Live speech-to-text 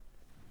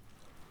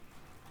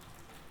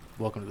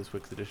Welcome to this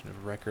week's edition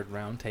of Record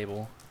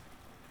Roundtable.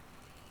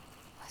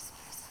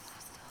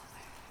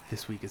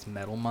 This week is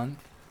Metal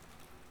Month.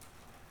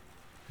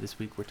 This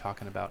week we're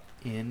talking about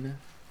In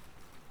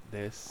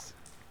This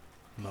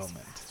Moment.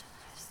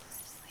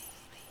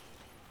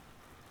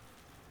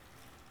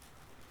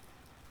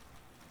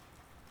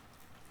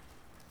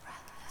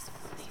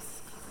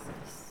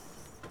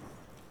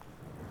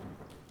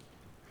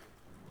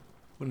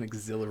 What an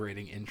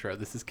exhilarating intro.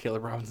 This is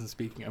Caleb Robinson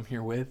speaking. I'm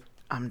here with...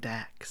 I'm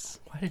Dax.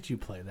 Why did you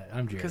play that?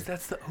 I'm Jared. Because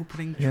that's the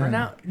opening Yeah. track.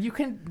 Now, you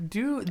can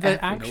do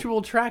the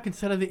actual track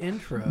instead of the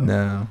intro.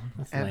 No.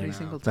 That's Every lame.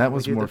 single That time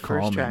was we do more the first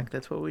calming. track,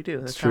 that's what we do.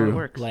 That's It's how true. it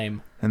works.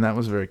 Lame. And that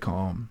was very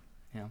calm.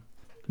 Yeah.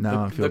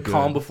 Now I feel the good.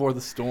 calm before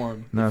the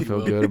storm. Now I if you feel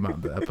will. good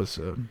about the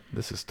episode.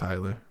 This is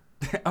Tyler.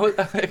 I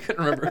couldn't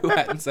remember who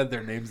hadn't said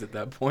their names at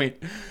that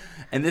point.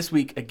 And this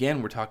week,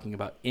 again, we're talking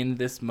about In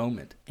This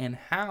Moment. And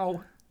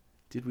how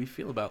did we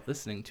feel about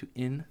listening to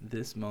In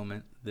This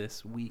Moment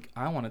this week?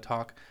 I want to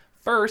talk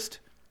first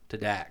to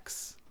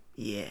Dax.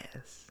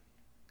 Yes.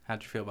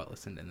 How'd you feel about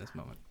listening to In This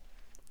Moment?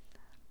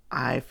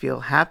 I feel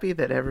happy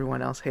that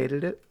everyone else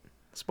hated it.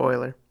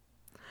 Spoiler.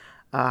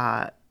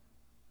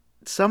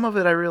 Some of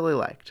it I really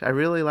liked. I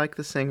really liked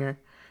the singer.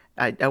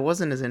 I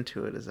wasn't as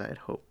into it as I had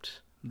hoped.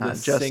 The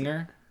just-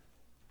 singer?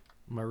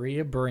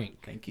 Maria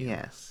Brink. Thank you.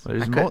 Yes.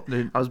 There's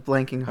I was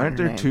blanking on aren't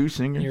her there name. two You were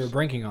singers?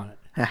 brinking on it.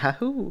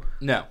 Yahoo!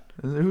 No.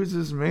 Who's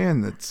this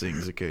man that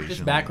sings occasionally?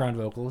 Just background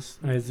vocals.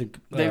 He's a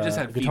They've just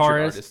had featured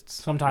guitarist. artists,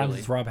 Sometimes really.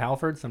 it's Rob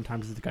Halford.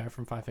 Sometimes it's the guy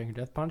from Five Finger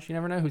Death Punch. You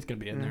never know who's going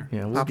to be in there.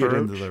 Yeah, we'll Papa get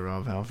into Roach. the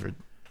Rob Halford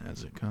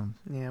as it comes.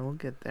 Yeah, we'll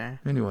get there.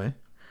 Anyway,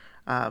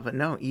 But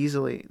no,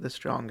 easily the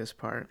strongest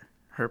part,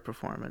 her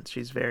performance.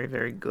 She's very,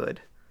 very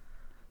good.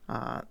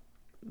 The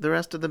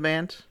rest of the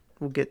band,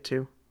 we'll get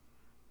to.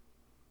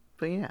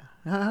 But yeah,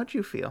 how'd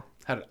you feel?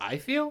 How did I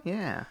feel?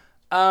 Yeah.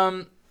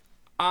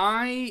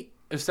 I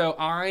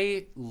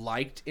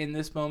liked In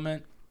This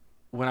Moment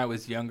when I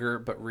was younger,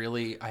 but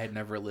really I had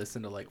never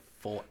listened to like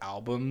full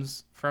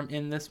albums from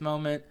In This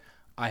Moment.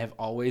 I have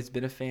always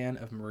been a fan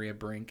of Maria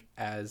Brink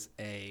as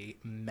a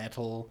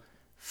metal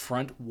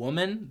front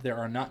woman. There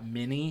are not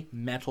many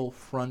metal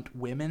front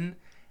women,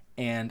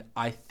 and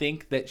I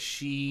think that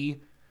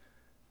she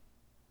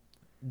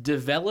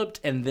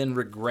developed and then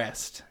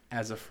regressed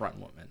as a front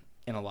woman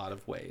in a lot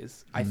of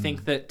ways. I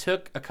think that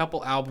took a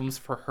couple albums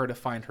for her to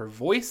find her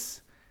voice.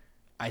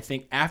 I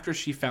think after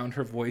she found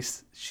her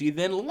voice, she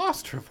then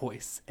lost her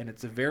voice, and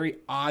it's a very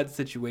odd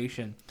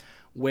situation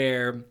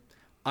where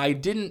I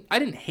didn't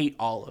hate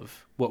all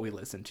of what we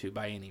listened to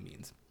by any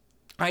means.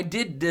 I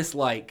did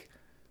dislike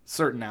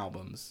certain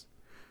albums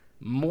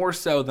more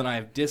so than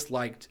I've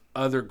disliked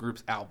other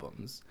groups'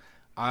 albums.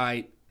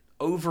 I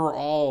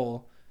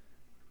overall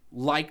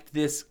liked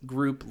this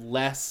group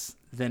less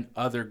than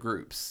other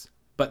groups,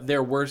 but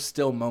there were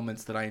still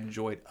moments that I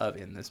enjoyed of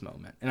In This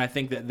Moment, and I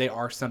think that they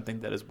are something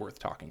that is worth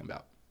talking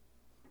about.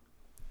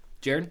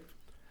 Jared?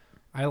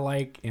 I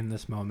like In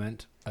This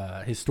Moment,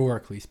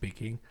 historically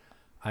speaking.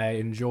 I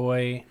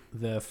enjoy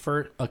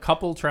a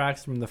couple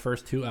tracks from the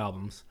first two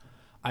albums.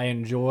 I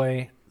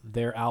enjoy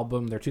their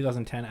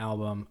 2010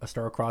 album, A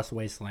Star Across the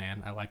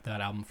Wasteland. I like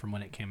that album from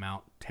when it came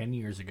out 10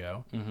 years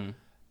ago. Mm-hmm.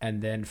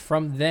 And then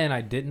from then,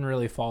 I didn't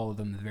really follow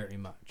them very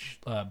much.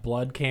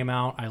 Blood came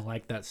out. I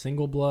liked that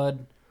single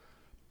Blood,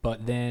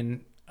 but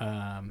then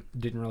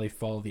didn't really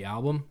follow the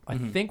album.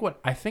 Mm-hmm.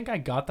 I think I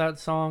got that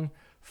song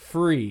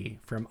free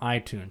from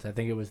iTunes. I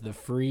think it was the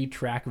free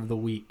track of the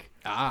week,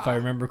 if I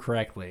remember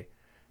correctly.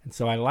 And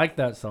so I liked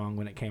that song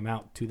when it came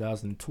out,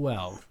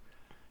 2012.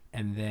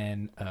 And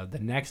then the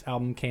next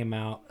album came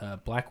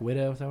out, Black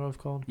Widow, is that what it was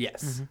called?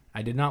 Yes. Mm-hmm.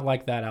 I did not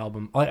like that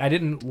album. I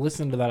didn't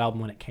listen to that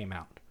album when it came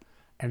out.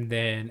 And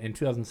then in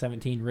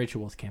 2017,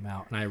 Rituals came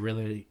out, and I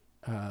really,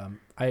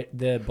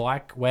 the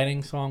Black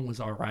Wedding song was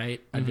all right.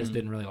 I just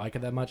didn't really like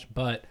it that much,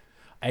 but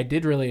I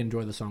did really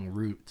enjoy the song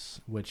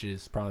Roots, which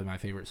is probably my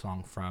favorite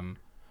song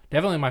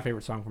definitely my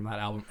favorite song from that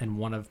album, and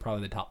one of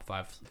probably the top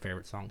 5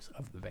 favorite songs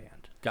of the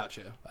band.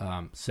 Gotcha.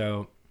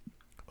 So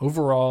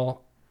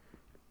overall,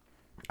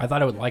 I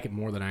thought I would like it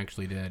more than I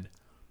actually did,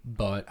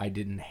 but I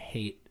didn't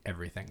hate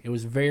everything. It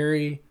was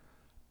very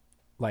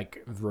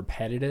like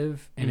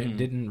repetitive, and it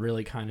didn't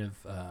really kind of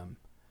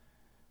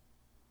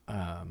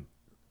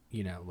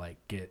like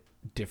get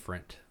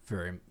different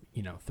very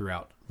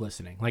throughout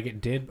listening. Like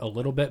it did a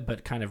little bit,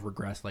 but kind of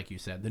regressed, like you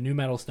said. The new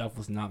metal stuff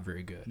was not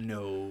very good.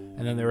 No.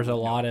 And then there was a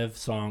lot of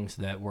songs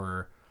that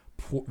were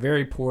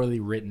very poorly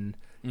written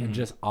and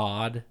just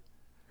odd.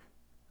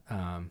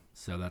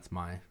 So that's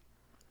my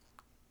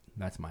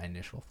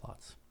initial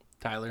thoughts.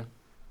 Tyler?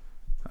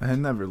 I had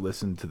never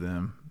listened to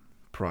them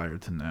prior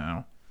to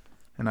now,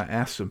 and I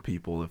asked some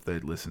people if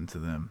they'd listened to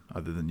them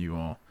other than you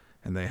all,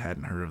 and they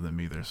hadn't heard of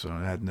them either, so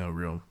I had no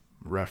real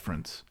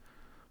reference.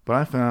 But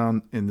I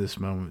found In This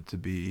Moment to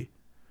be,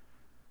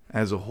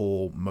 as a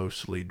whole,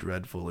 mostly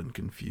dreadful and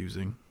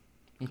confusing.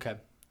 Okay.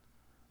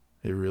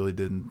 It really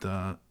didn't,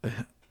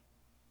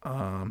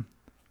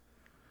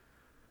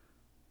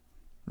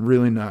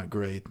 really not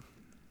great.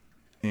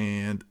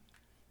 And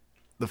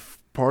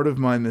part of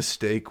my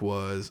mistake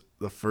was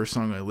the first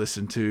song I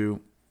listened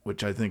to,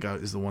 which I think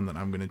is the one that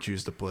I'm going to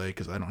choose to play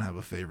because I don't have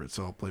a favorite,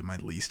 so I'll play my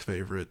least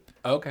favorite.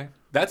 Okay.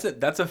 That's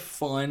a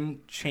fun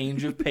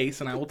change of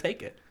pace, and I will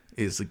take it.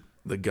 Is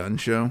the Gun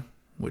Show,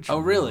 which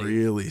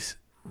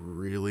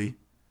really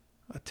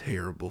a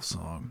terrible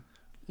song.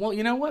 Well,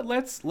 you know what?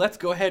 Let's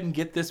go ahead and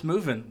get this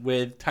moving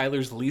with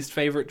Tyler's least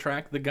favorite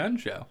track, The Gun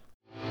Show.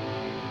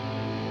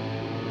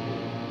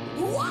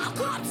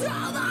 Welcome to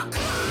the Gun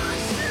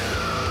Show.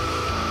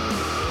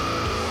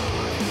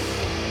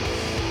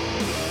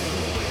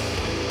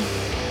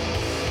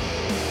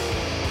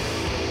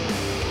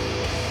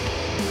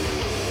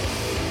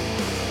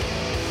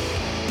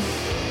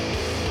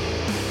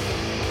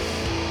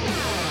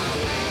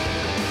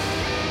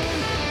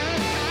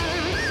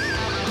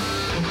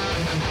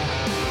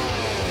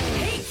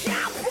 Hey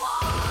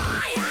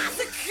cowboy, how's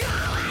it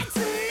going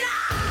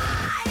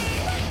tonight?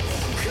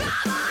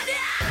 Come on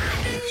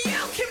in and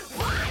you can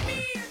buy me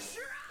a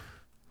drink.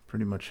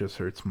 Pretty much just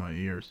hurts my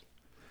ears.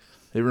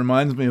 It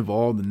reminds me of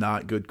all the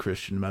not good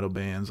Christian metal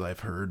bands I've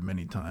heard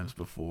many times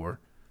before.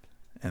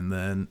 And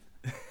then,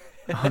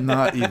 I'm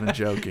not even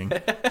joking.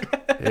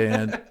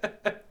 And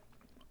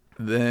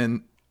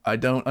then I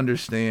don't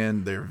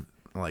understand their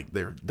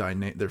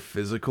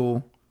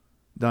physical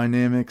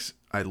dynamics.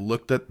 I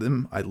looked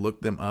them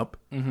up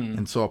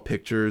and saw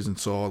pictures and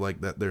saw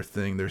like that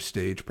their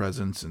stage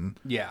presence, and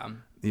Yeah.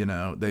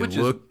 they Which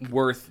look. is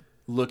worth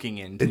looking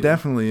into. It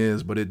definitely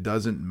is, but it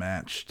doesn't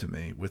match to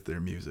me with their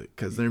music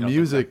because their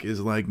music is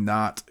like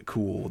not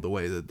cool the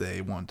way that they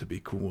want to be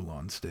cool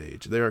on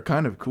stage. They are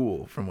kind of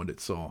cool from what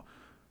it saw,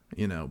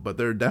 but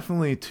they're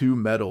definitely too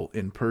metal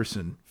in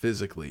person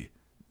physically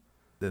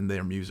than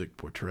their music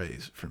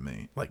portrays for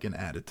me, like in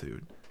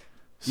attitude.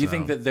 You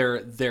think that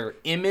their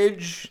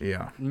image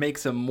Yeah.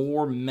 makes a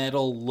more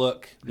metal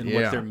look than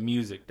what their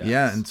music does?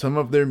 Yeah, and some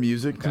of their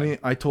music to me,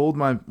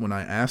 when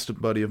I asked a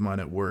buddy of mine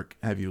at work,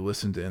 have you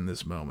listened to In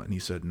This Moment? And he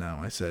said no.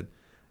 I said,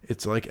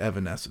 it's like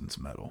Evanescence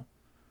metal.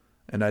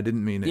 And I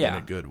didn't mean it in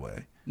a good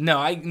way. No,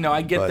 I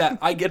get that.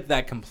 I get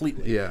that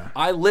completely. Yeah.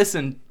 I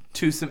listened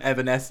to some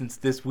Evanescence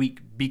this week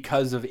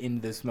because of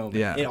In This Moment.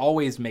 Yeah. It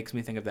always makes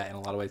me think of that in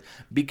a lot of ways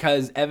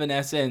because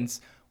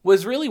Evanescence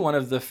was really one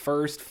of the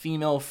first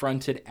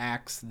female-fronted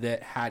acts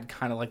that had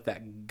kind of like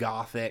that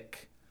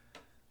gothic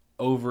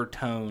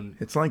overtone.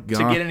 It's like to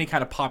get any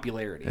kind of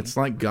popularity. It's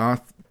like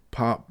goth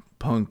pop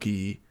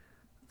punky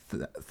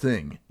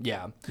thing.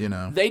 Yeah.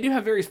 They do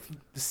have very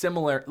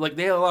similar,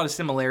 they have a lot of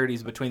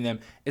similarities between them,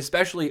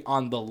 especially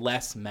on the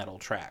less metal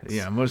tracks.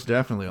 Yeah, most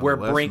definitely on Where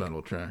the less Brink-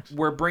 metal tracks.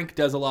 Where Brink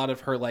does a lot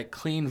of her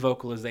clean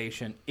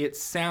vocalization, it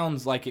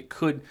sounds like it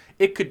could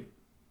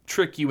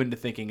trick you into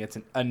thinking it's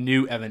a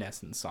new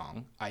Evanescence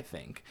song, I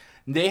think.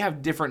 They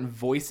have different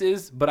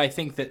voices, but I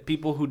think that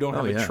people who don't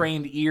have a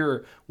trained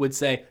ear would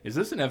say, is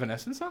this an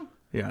Evanescence song?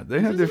 Yeah, they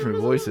have different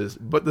voices,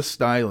 but the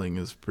styling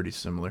is pretty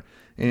similar.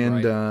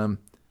 And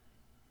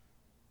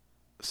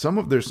some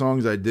of their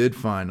songs I did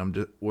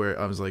find where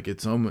I was like,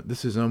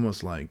 this is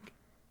almost like,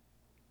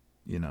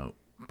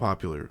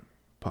 popular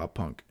pop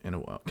punk in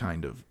a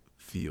kind of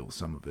feel.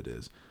 Some of it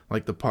is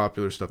like the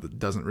popular stuff that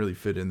doesn't really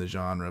fit in the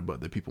genre, but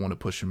that people want to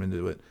push them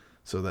into it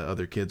so that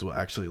other kids will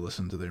actually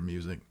listen to their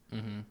music.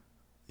 Mm-hmm.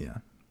 Yeah.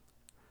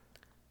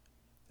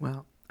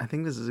 Well, I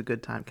think this is a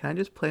good time. Can I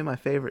just play my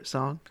favorite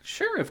song?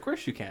 Sure, of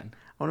course you can.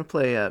 I want to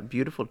play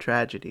Beautiful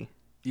Tragedy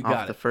You off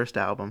got the it. first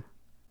album.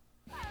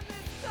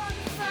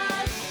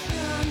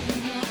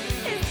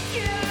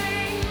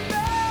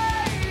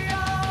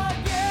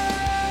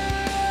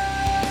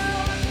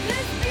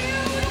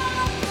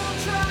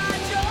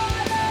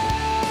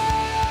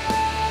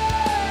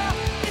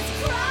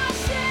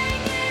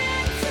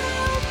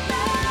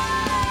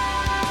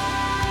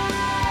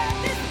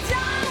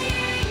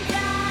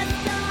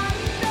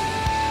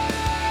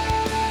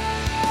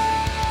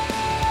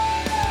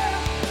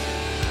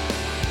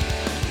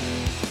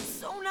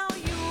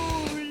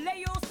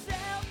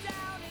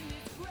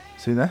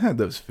 See, that had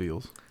those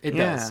feels. It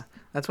Yeah, does.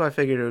 that's why I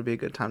figured it would be a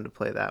good time to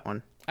play that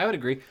one. I would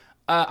agree.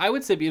 I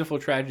would say Beautiful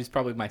Tragedy is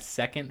probably my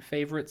second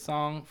favorite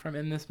song from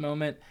In This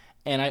Moment.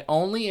 And I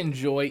only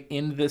enjoy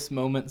In This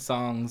Moment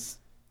songs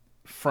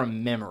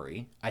from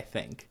memory, I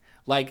think.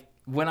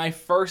 When I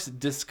first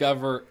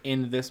discover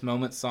In This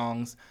Moment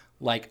songs,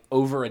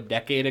 over a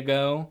decade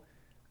ago,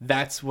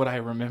 that's what I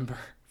remember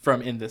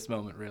from In This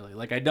Moment, really.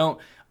 I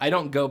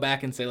don't go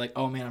back and say,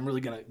 oh, man, I'm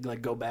really going to,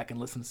 go back and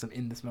listen to some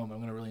In This Moment. I'm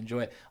going to really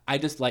enjoy it. I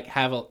just,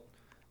 have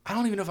I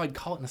don't even know if I'd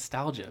call it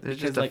nostalgia. There's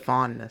because, just a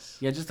fondness.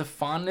 Yeah, just a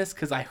fondness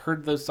because I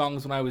heard those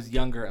songs when I was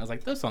younger. I was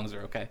like, those songs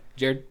are okay.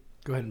 Jared,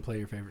 Go ahead and play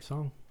your favorite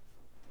song.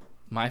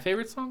 my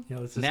favorite song? Yeah,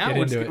 let's just now get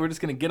we're into just, it. we're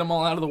just going to get them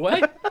all out of the way?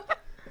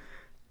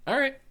 All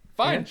right,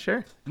 fine. Yeah,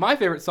 sure. My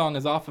favorite song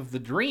is off of The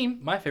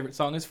Dream. My favorite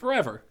song is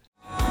Forever.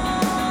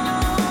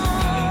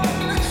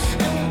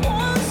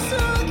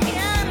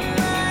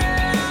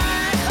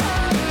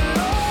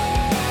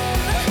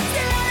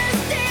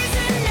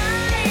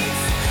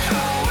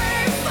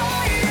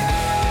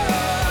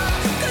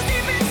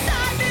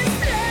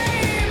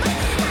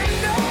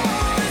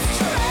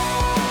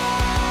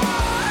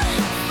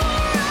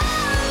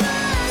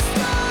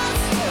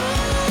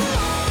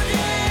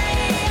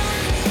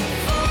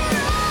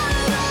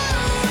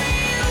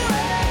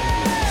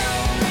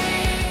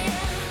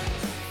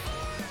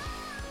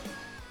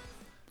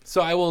 So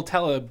I will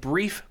tell a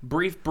brief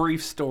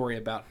story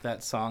about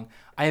that song.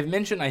 I have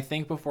mentioned, I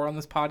think, before on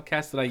this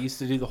podcast that I used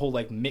to do the whole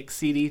like mix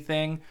CD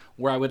thing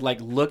where I would like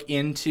look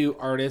into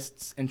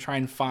artists and try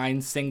and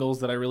find singles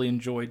that I really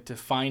enjoyed to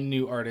find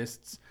new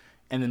artists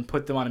and then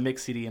put them on a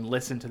mix CD and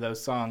listen to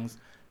those songs.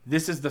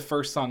 This is the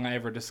first song I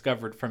ever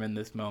discovered from In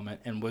This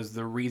Moment, and was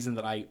the reason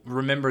that I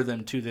remember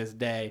them to this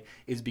day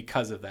is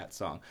because of that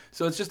song.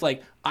 So it's just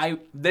like,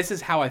 this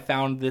is how I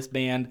found this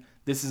band.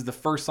 This is the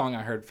first song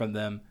I heard from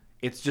them.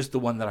 It's just the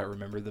one that I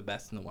remember the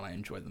best and the one I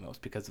enjoy the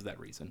most because of that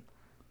reason.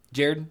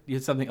 Jared, you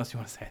had something else you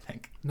want to say, I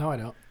think. No, I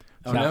don't.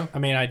 Oh, no? I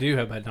mean, I do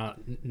have, but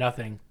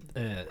nothing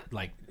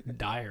like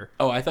dire.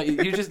 Oh, I thought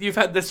you've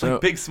had this So-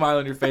 like, big smile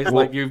on your face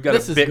like you've got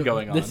a bit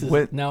going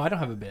on. No, I don't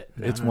have a bit.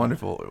 No, It's no.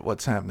 wonderful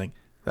what's happening.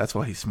 That's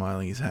why he's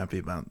smiling. He's happy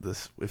about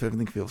this. If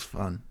everything feels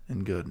fun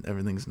and good,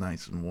 everything's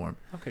nice and warm.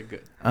 Okay,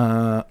 good.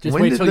 Just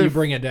when wait did till the- you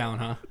bring it down,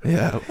 huh?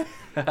 Yeah.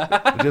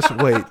 Just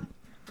wait.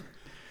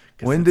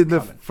 'Cause When it's did the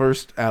coming.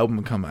 first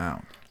album come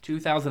out?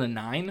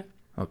 2009?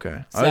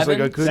 Okay. I was like,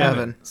 I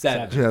couldn't.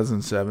 Seven.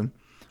 2007.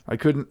 I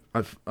couldn't.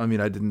 I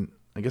mean, I didn't.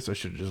 I guess I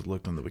should have just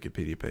looked on the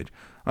Wikipedia page.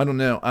 I don't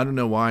know. I don't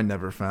know why I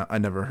never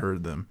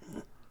heard them.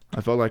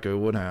 I felt like I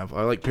would have.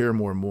 I like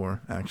Paramore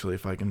more, actually,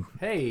 if I can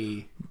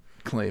Hey,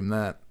 claim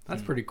that.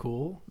 that's pretty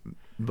cool.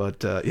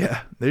 But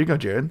yeah, there you go,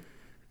 Jared.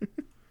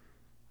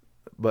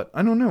 But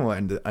I don't know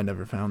why I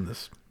never found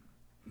this.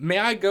 May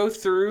I go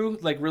through,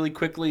 like, really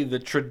quickly the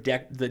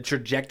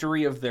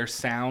trajectory of their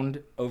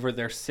sound over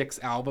their 6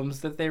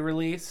 albums that they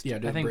released? Yeah,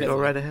 do I it think briefly. that Go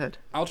right ahead.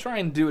 I'll try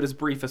and do it as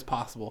brief as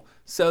possible.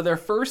 So their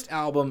first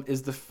album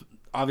is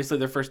obviously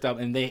their first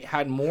album, and they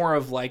had more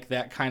of like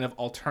that kind of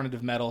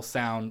alternative metal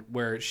sound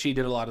where she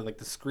did a lot of like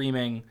the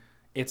screaming.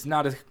 It's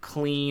not as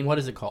clean. What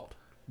is it called?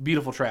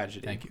 Beautiful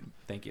Tragedy. Thank you.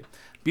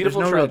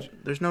 Beautiful there's no real, Tragedy.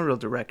 there's no real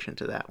direction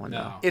to that one.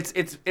 No. It's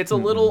a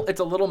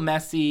little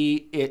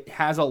messy. It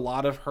has a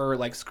lot of her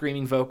like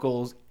screaming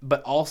vocals,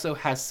 but also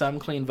has some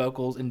clean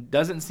vocals, and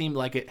doesn't seem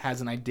like it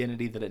has an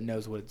identity that it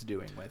knows what it's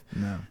doing with.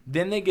 No.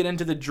 Then they get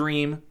into The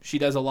Dream. She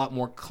does a lot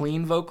more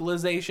clean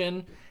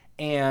vocalization,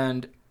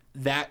 and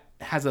that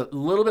has a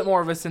little bit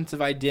more of a sense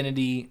of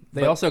identity.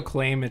 They but- also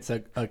claim it's a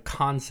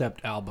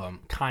concept album,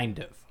 kind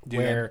of, Do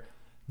where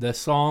the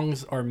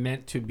songs are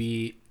meant to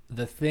be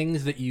the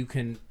things that you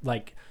can,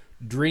 like,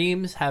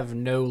 dreams have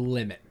no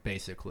limit,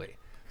 basically.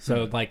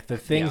 So, like, the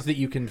things Yeah. that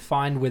you can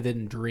find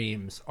within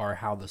dreams are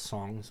how the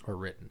songs are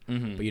written.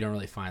 Mm-hmm. But you don't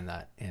really find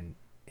that in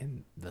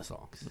the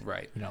songs.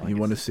 right. You know, You like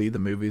want to it's- see the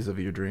movies of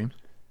your dreams?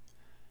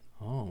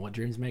 Oh, What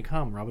Dreams May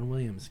Come, Robin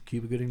Williams,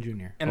 Cuba Gooding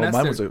Jr. And Oh,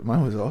 that's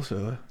mine was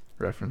also a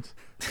reference.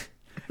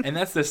 And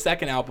that's the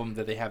second album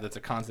that they have that's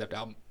a concept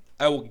album.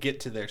 I will get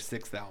to their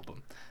 6th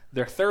album.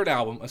 Their 3rd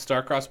album, A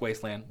Star-Crossed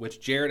Wasteland, which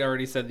Jared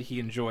already said that he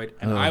enjoyed,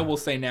 and I will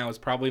say now is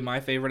probably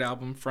my favorite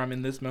album from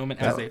In This Moment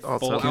as a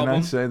Also- full Can album.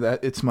 I say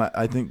that it's my?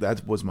 I think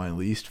that was my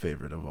least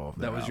favorite of all of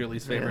them. That was your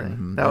least favorite. Really?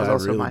 Mhm. That was I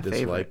also really my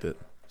disliked favorite.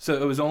 it.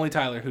 So it was only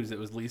Tyler whose it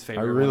was least I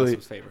favorite. Everyone else really,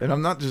 was favorite. and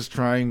I'm not just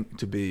trying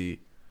to be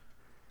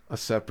a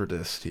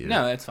separatist here.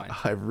 No, that's fine.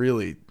 I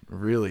really,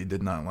 really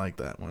did not like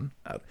that one.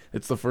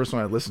 It's the first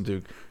one I listened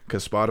to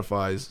because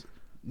Spotify's.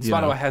 you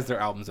Spotify know, has their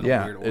albums in a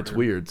yeah, weird order. it's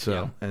weird. So,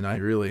 Yeah. and I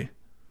really,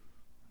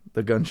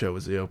 the Gun Show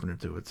was the opener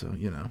to it. So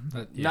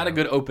Not a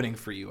good opening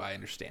for you, I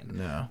understand.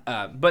 no.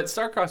 But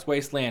Star-Crossed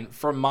Wasteland,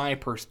 from my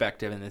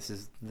perspective, and this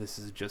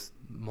is just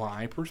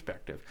my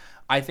perspective,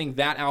 I think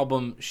that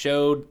album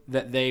showed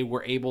that they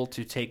were able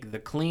to take the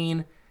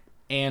clean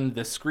and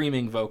the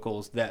screaming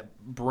vocals that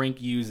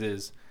Brink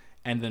uses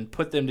and then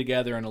put them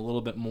together in a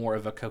little bit more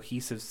of a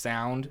cohesive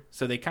sound.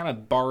 So they kind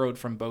of borrowed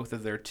from both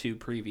of their 2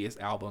 previous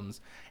albums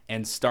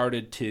and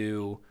started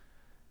to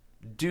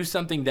do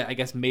something that I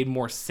guess made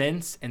more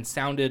sense and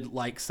sounded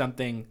like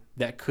something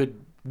that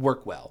could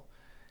work well.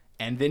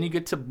 And then you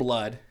get to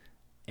Blood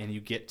and you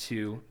get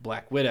to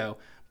Black Widow,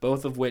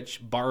 both of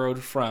which borrowed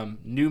from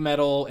nu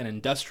metal and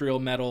industrial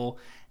metal,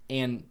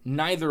 and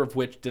neither of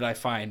which did I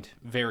find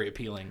very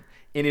appealing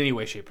in any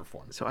way, shape, or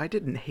form. So I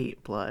didn't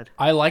hate Blood.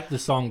 I like the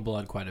song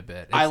Blood quite a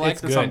bit. I like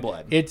it's the good. song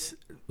Blood. It's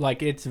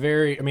like it's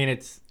very. I mean,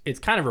 it's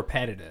kind of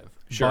repetitive.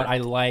 Sure. But I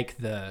like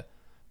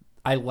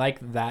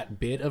that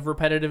bit of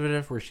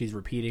repetitiveness where she's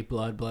repeating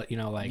blood. You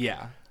know, like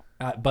Yeah,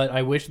 but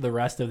I wish the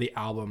rest of the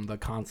album, the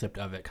concept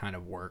of it, kind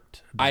of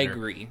worked. I better.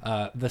 agree.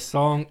 The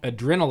song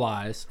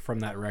 "Adrenalize"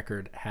 from that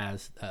record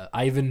has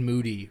Ivan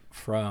Moody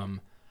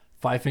from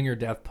Five Finger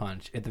Death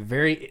Punch. At the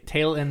very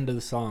tail end of the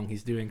song,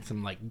 he's doing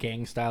some like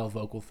gang style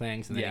vocal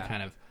things, and then Yeah. he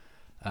kind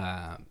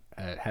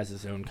of has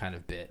his own kind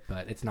of bit.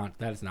 But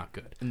that is not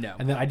good. No.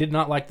 And then I did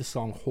not like the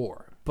song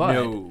 "Whore," but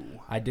No.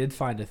 I did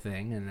find a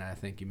thing, and I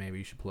think maybe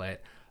you should play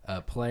it.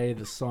 Play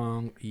the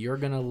song "You're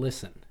Gonna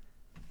Listen,"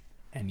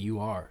 and you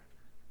are.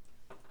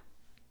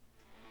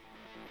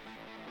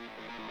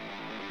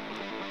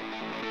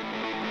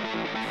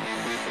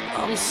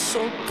 I'm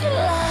so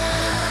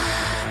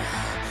glad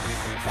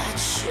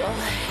that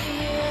you're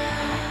here.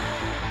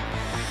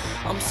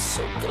 I'm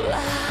so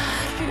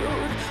glad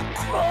you'd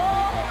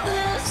crawl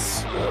this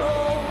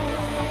slow.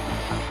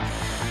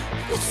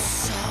 It's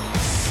so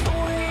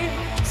sweet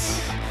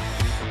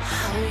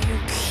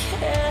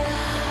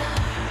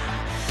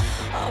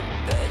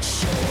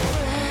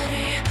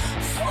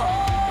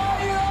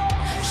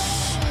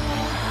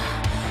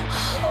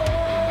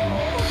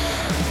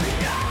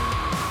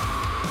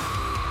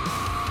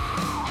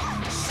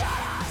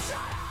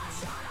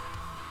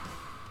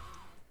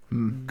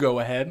Go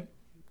ahead.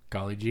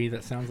 Golly gee,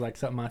 that sounds like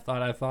something I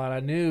thought I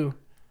knew.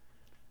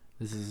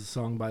 This is a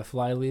song by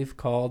Flyleaf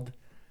called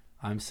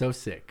I'm So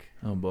Sick.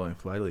 Oh boy,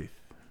 Flyleaf.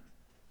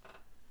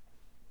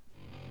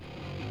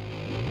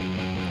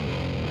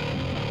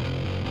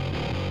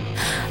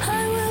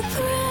 I will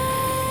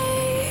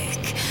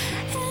break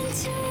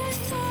into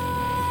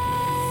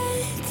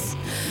thoughts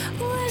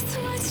with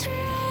what's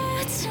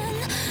written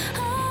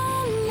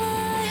on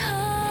my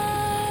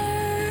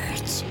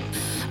heart.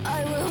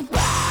 I will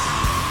break.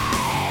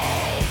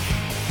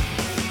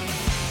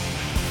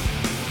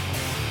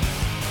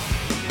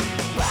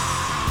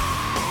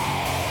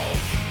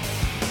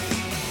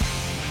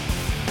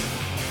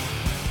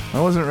 I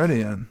wasn't ready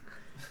yet.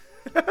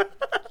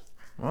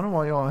 I don't know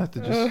why y'all have to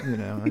just,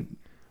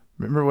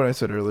 remember what I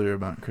said earlier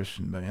about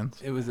Christian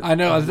bands? It was. I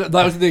know that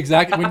was the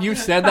exact. When you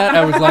said that,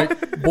 I was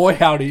like, "Boy,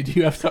 howdy, do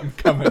you have something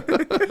coming?"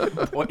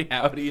 Boy,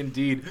 howdy,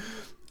 indeed.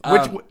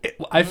 Which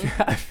I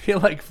feel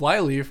like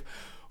Flyleaf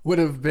would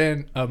have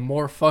been a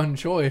more fun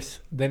choice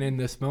than in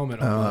this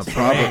moment. almost.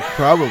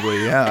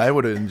 Probably, yeah. I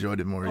would have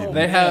enjoyed it more. even.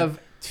 They have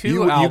two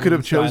You albums could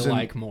have that chosen- I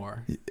like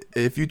more.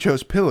 If you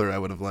chose Pillar, I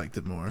would have liked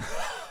it more.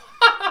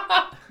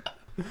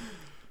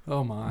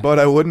 Oh my! But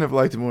I wouldn't have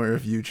liked it more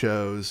if you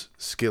chose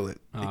Skillet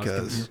Oh, I was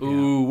because, gonna-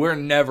 Ooh, we're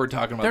never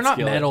talking about. They're not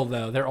Skillet. metal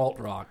though; they're alt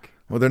rock.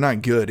 well, they're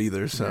not good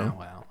either. So Oh,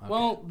 wow. Okay.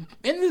 Well,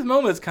 in this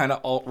moment, it's kind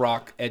of alt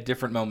rock at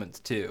different moments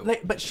too.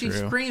 But she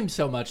True. screams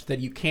so much that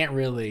you can't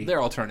really.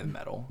 They're alternative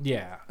metal.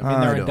 Yeah, I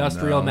mean they're don't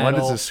industrial know. metal.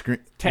 What is a screen?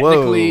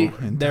 Technically, Whoa,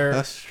 they're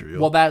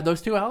industrial. well.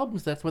 Those two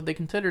albums, that's what they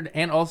considered,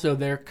 and also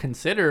they're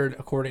considered,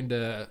 according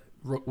to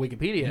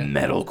Wikipedia,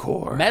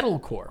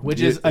 metalcore, which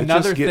is It's just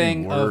another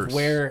getting thing of worse.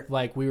 where,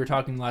 like we were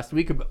talking last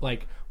week about,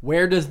 like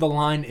where does the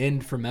line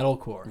end for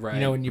metalcore? Right. You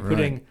know, when you're Right.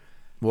 putting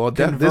Well,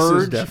 this is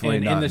Converge definitely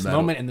in not this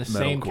metal, moment in the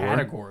same metalcore.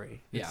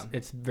 category. Yeah.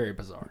 It's very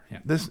bizarre. Yeah.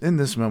 This in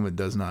this moment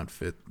does not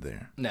fit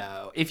there.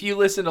 No. If you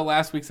listen to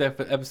last week's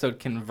episode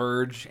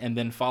Converge and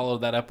then follow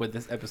that up with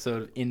this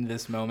episode In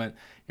This Moment,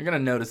 you're going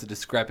to notice a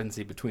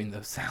discrepancy between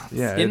those sounds.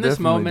 Yeah, In it this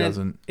definitely moment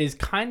doesn't. is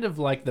kind of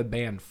like the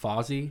band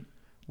Fozzy,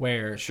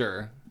 where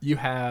Sure. you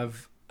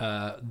have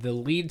the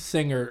lead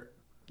singer,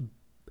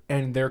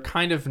 and they're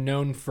kind of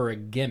known for a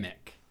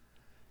gimmick,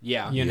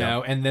 Yeah. you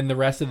know, and then the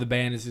rest of the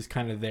band is just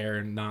kind of there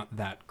and not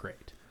that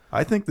great.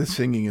 I think the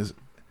singing is.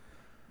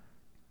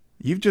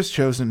 You've just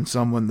chosen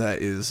someone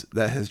that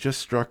has just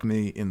struck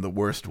me in the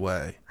worst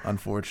way,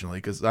 unfortunately,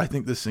 because I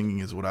think the singing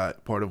is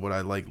part of what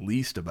I like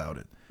least about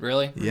it.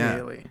 Really? Yeah,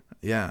 Really?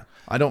 yeah.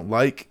 I don't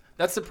like.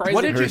 That's surprising.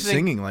 What did her you think?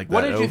 singing like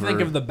what that did you think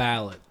over- of the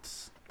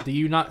ballads? Do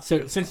you not?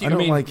 So since you, I don't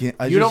mean, like it.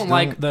 I you just don't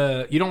like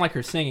don't- you don't like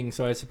her singing,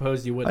 so I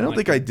suppose you wouldn't. I don't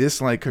like think I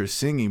dislike her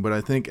singing, but I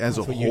think as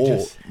That's a what you whole,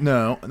 just-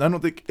 no, I don't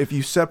think if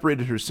you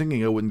separated her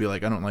singing, I wouldn't be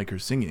like I don't like her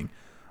singing.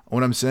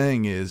 What I'm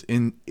saying is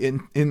in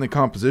the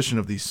composition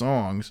of these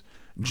songs,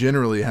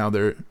 generally how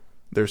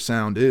their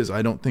sound is,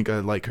 I don't think I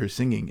like her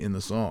singing in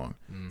the song.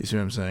 You see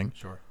what I'm saying?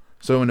 Sure.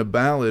 So in a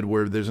ballad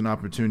where there's an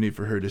opportunity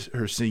for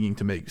her singing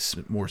to make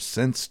more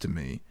sense to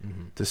me,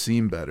 to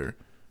seem better,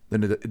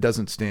 then it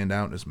doesn't stand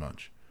out as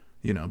much,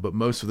 you know. But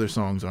most of their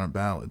songs aren't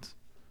ballads.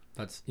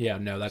 That's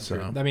So-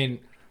 true. I mean,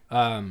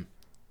 A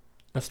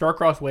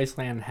Star-Crossed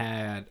Wasteland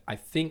had, I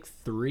think,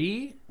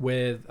 3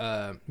 with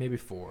maybe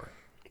 4.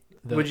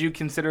 Would you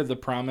consider The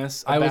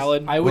Promise a I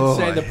ballad? would Oh,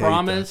 say I The hate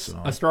Promise, that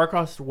song. A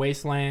Star-Crossed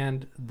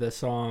Wasteland, the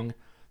song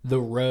The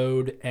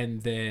Road,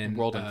 and then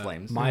World in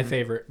Flames. My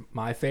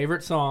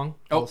favorite song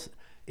Oh.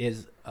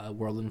 is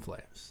World in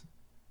Flames.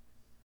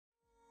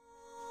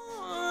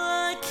 All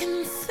I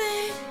can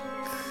think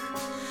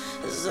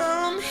is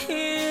I'm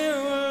here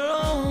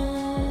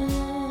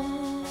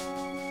alone.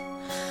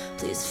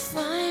 Please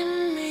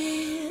find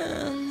me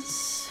and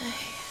say,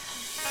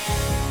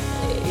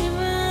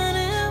 even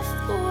if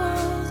the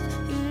world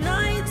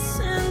unites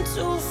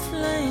into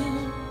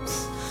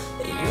flames,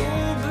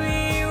 you'll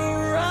be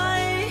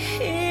right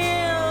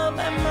here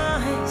by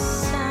my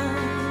side.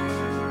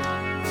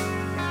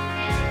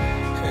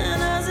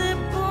 And as it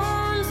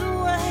burns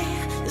away,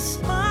 you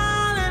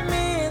smile at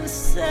me and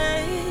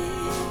say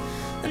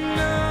that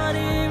not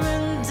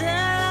even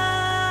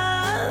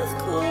death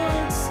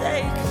could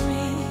take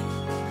me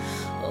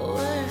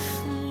away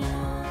from you.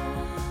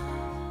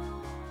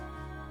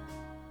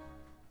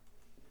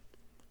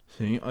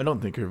 See, I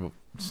don't think her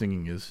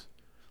singing is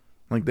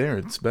like there.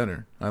 It's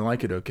better. I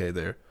like it okay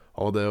there.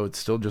 Although it's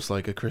still just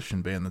like a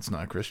Christian band that's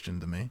not Christian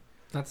to me.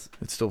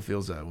 It still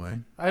feels that way.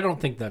 I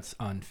don't think that's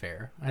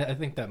unfair. I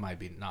think that might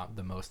be not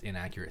the most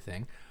inaccurate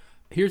thing.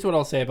 Here's what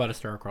I'll say about A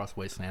Star-Crossed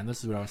Wasteland.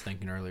 This is what I was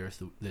thinking earlier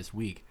this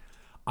week.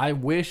 I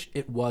wish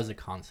it was a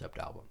concept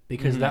album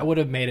because that would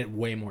have made it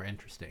way more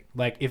interesting.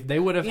 Like if they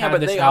would have yeah, had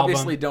but this they album,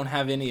 obviously don't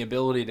have any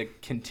ability to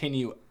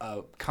continue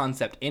a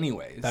concept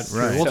anyways. that's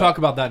Right. true. We'll So- talk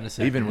about that in a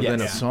second. Even within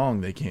Yeah. a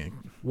song, they can't.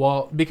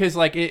 Well, because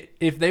like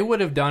if they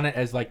would have done it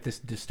as like this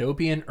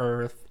dystopian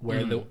Earth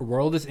where the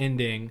world is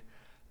ending,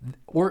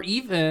 or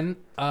even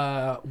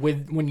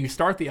with when you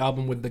start the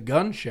album with the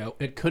gun show,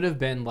 it could have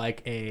been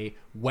like a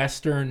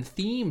Western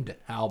themed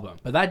album,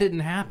 but that didn't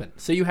happen.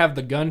 So you have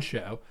the gun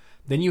show,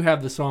 Then you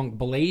have the song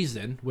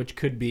Blazin', which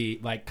could be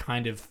like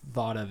kind of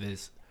thought of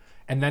as,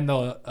 and then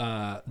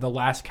the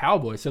Last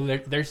Cowboy. So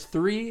there's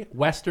 3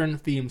 Western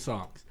theme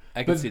songs.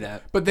 I can see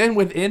that. But then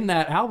within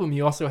that album,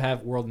 you also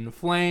have World in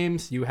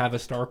Flames. You have A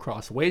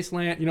Star-Crossed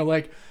Wasteland. You know,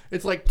 like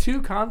it's like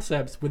 2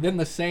 concepts within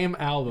the same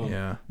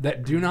album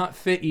that do not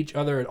fit each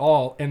other at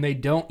all, and they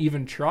don't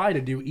even try to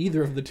do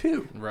either of the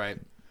 2. Right.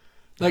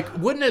 Like,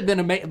 wouldn't it have been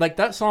amazing? Like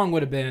that song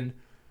would have been.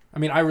 I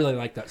mean, I really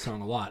like that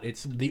song a lot.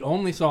 It's the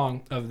only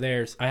song of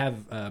theirs. I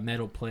have a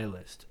metal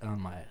playlist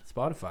on my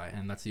Spotify,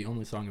 and that's the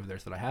only song of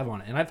theirs that I have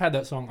on it. And I've had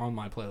that song on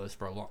my playlist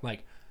for a long.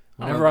 Like,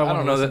 whenever I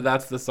don't know that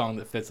that's the song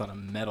that fits on a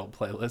metal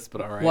playlist,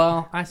 but all right.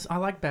 Well, I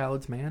like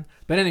ballads, man.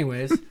 But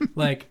anyways,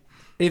 like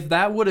if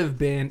that would have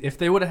been, if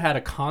they would have had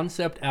a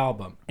concept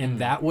album and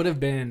that would have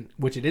been,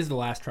 which it is the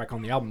last track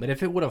on the album, but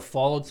if it would have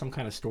followed some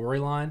kind of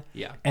storyline,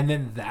 and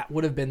then that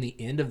would have been the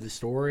end of the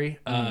story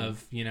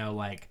of, you know,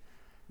 like,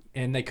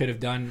 and they could have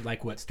done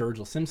like what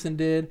Sturgill Simpson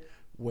did,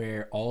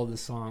 where all of the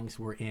songs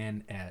were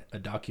in a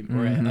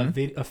document or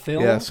a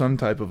film. Yeah, some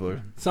type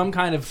of some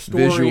kind of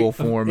story visual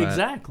format.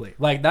 Exactly.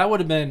 Like that would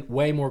have been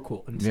way more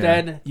cool.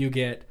 Instead, you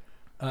get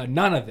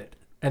none of it,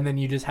 and then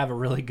you just have a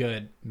really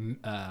good,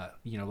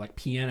 you know, like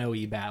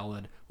piano-y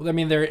ballad. Well, I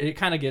mean, it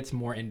kind of gets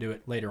more into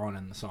it later on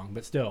in the song,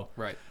 but still.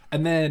 Right.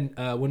 And then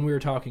when we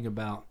were talking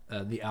about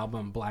the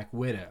album Black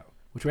Widow,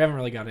 which we haven't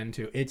really got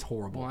into, it's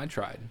horrible. Well, I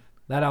tried.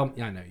 That album,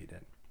 yeah, I know you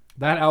did.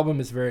 That album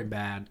is very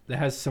bad. It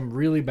has some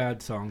really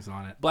bad songs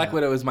on it. Black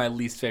Widow is my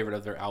least favorite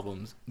of their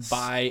albums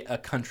by a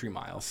country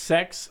mile.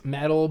 Sex,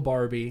 Metal,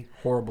 Barbie,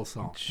 horrible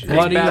song.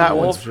 Bloody that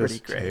Wolf, one's pretty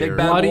great. Big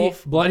Bad Bloody,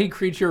 Wolf. Bloody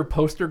Creature,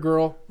 Poster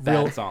Girl,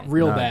 Bad song.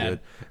 real Not bad. good.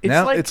 It's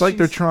now like it's like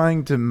they're she's-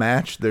 trying to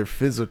match their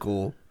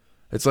physical.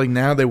 It's like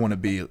now they want to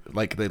be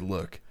like they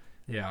look.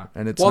 Yeah,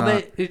 And it's well,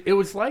 not- it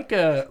was like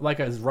a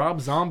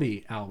Rob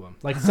Zombie album.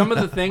 Like some of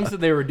the things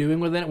that they were doing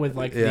with it, with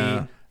like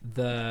Yeah.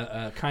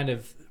 the kind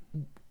of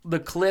The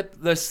clip,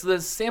 the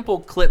sample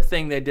clip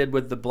thing they did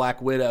with the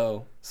Black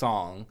Widow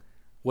song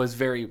was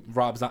very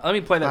Rob Zombie. Let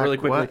me play that Black really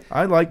quickly. what?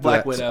 I like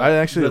Black that. Widow. I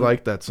actually The-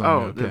 like that song. Oh,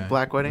 okay. the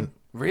Black Wedding?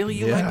 Really?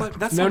 You Yeah. like Black?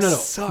 That no, song no,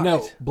 sucked.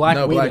 no, Black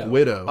no, Widow. Black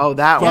Widow. Oh,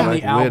 that From one.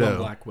 the Black album Widow.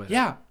 Black Widow.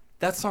 Yeah,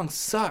 that song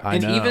sucked. I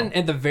And know. even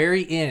at the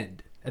very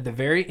end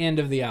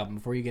of the album,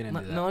 before you get into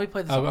that. No, let me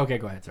play the Oh, song. okay,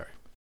 go ahead. Sorry.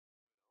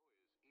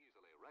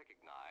 Easily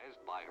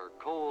recognized by her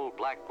coal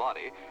black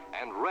body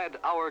and red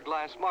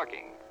hourglass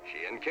marking.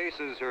 She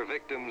encases her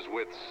victims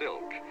with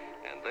silk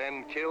and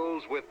then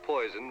kills with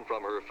poison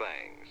from her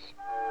fangs.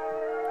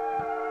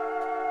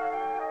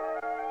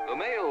 The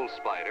male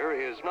spider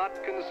is not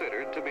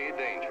considered to be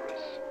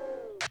dangerous.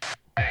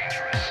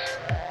 Dangerous.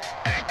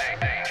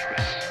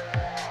 Dangerous.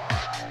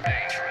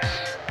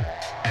 Dangerous.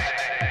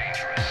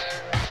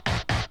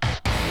 Dangerous.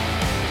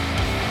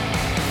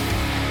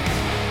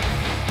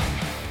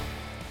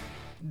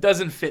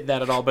 Doesn't fit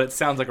that at all, but it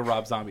sounds like a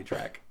Rob Zombie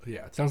track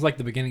Yeah, it sounds like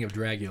the beginning of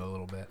Dragula a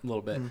little bit, a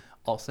little bit.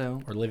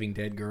 Also, or Living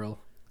Dead Girl.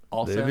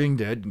 Living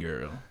Dead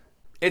Girl.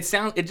 It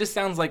just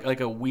sounds like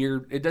a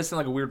weird. It does sound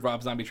like a weird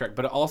Rob Zombie track,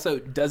 but it also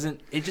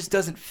doesn't. It just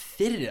doesn't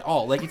fit it at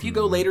all. Like if you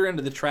go later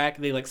into the track,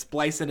 they like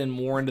splice it in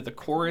more into the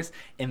chorus,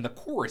 and the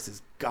chorus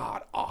is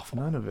god awful.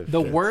 None of it.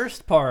 The fits.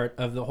 worst part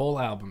of the whole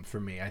album for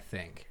me, I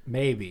think,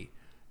 maybe,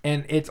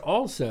 and it's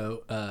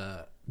also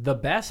the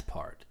best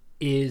part,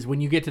 is when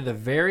you get to the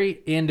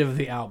very end of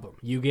the album.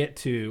 You get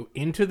to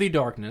Into the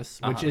Darkness,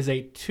 which is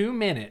a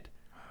 2-minute,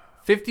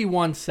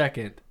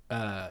 51-second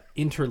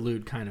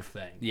interlude kind of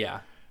thing. Yeah,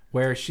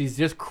 Where she's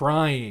just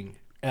crying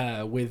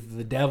with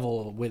the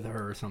devil with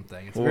her or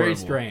something. It's very Horrible.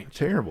 strange.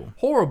 Terrible.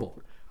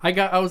 Horrible.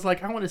 I was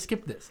like, I want to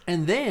skip this.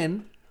 And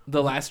then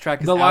the last track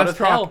is the Out last of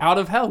track, Hell. Out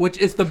of Hell, which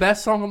is the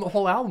best song on the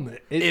whole album.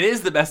 It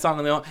is the best song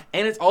on the album,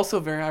 and it's also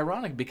very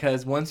ironic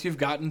because once you've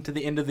gotten to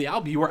the end of the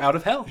album, you are out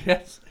of hell.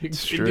 Yes,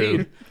 It's indeed.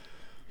 true.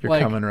 You're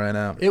Like, coming right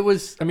out. It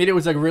was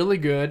a really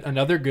good,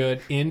 another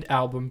good end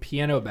album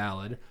piano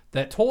ballad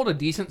that told a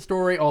decent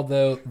story,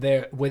 although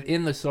there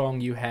within the song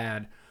you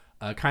had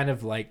kind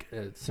of like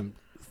some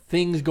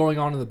things going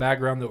on in the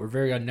background that were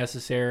very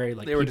unnecessary.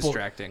 Like They were people,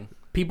 distracting.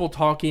 people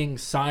talking,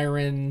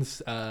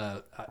 sirens,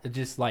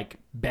 just like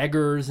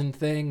beggars and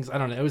things. I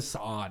don't know. It was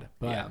odd,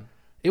 but Yeah.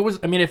 it was.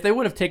 I mean, if they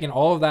would have taken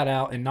all of that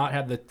out and not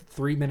had the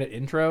 3-minute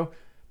intro,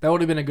 that would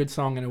have been a good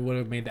song and it would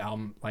have made the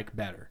album like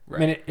better. I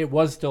mean, it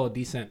was still a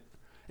decent.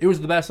 It was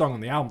the best song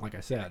on the album, like I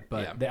said,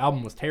 but Yeah. the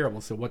album was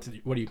terrible. So what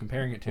are you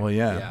comparing it to? Well,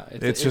 yeah. Yeah,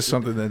 It's just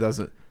something that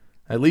doesn't.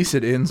 At least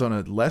it ends on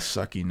a less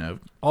sucky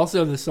note.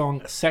 Also, the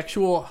song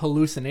 "Sexual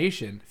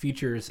Hallucination"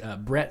 features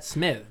Brett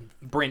Smith,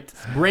 Brent.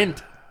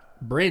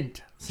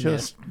 Brent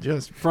Smith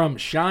Just. from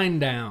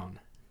Shinedown.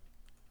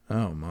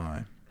 Oh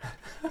my.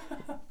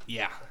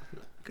 Yeah.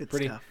 Good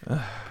Pretty- stuff.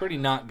 Pretty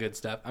not good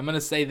stuff. I'm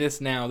gonna say this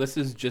now. This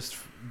is just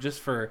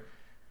for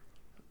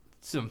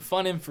some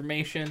fun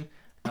information.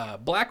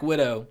 Black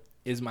Widow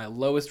is my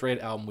lowest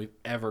rated album we've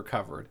ever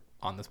covered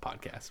on this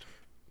podcast.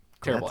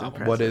 Terrible That's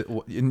album.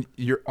 impressive.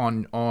 You're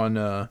on On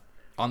the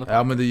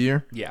album of the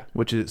year, yeah,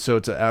 which is so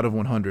it's a out of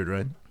 100,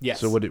 right? Yes.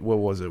 So what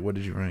was it? What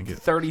did you rank it?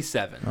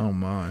 37. Oh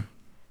my.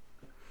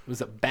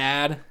 was a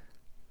bad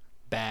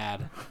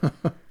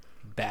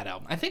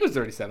album. I think it was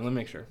 37. Let me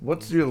make sure.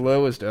 What's your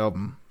lowest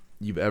album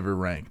you've ever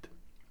ranked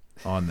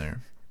on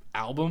there?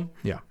 Album?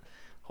 Yeah.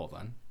 Hold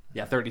on.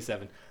 Yeah,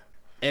 37.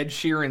 Ed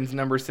Sheeran's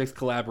number 6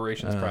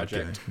 collaborations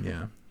project. Okay.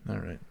 Yeah. All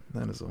right.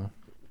 That is all.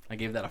 I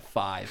gave that a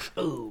 5.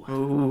 Ooh.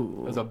 Ooh.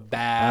 It was a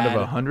bad. Out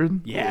of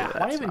 100? Yeah.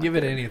 Why even give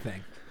it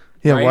anything?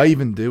 Yeah. Right? Why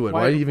even do it?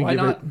 Why even give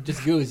not it?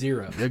 just go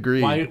 0?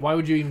 Agreed. Why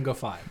would you even go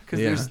 5? Because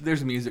Yeah.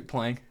 there's music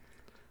playing.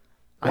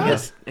 I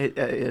guess it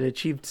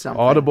achieved something.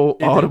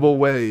 Audible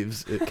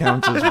waves. It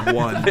counts as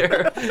 1.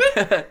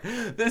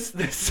 This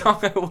song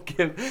I will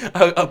give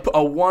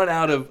a 1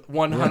 out of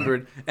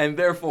 100, and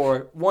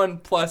therefore 1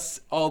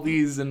 plus all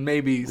these and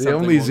maybe The something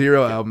only will-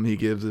 0 album he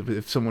gives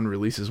if someone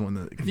releases one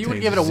that If you would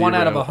contains give it a 1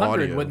 out of 0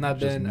 100, audio, wouldn't that have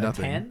just been a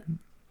nothing. 10?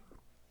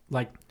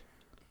 Like,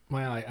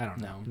 well, I don't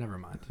know. Never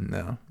mind.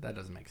 No. That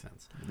doesn't make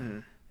sense.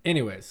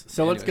 Anyways,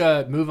 so let's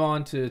go move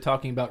on to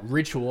talking about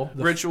Ritual.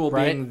 Ritual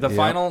right? being the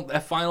Yeah.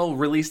 final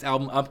released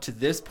album up to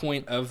this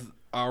point of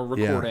our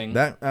recording. Yeah,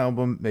 that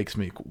album makes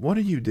me. What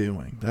are you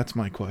doing? That's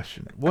my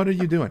question. What are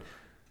you doing?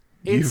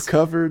 You It's-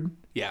 covered.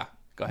 Yeah,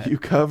 go ahead. You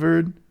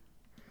covered.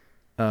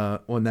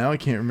 Well, now I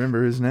can't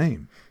remember his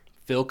name.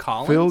 Phil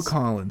Collins. Phil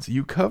Collins.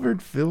 You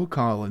covered Phil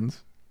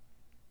Collins.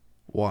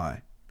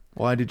 Why?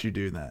 Why did you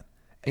do that?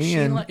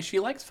 And She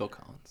likes Phil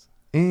Collins.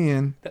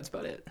 and That's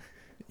about it.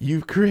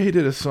 you've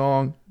created a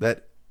song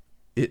that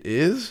it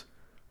is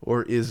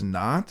or is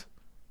not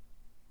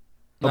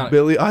a Not-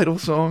 Billy Idol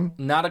song.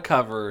 Not a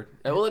cover.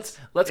 Well, let's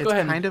It's go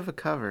ahead. kind of a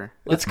cover.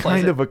 Let's It's play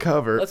kind it. of a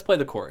cover. Let's play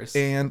the chorus.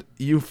 And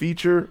you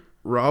feature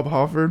Rob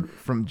Halford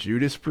from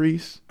Judas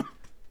Priest.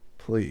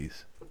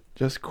 Please,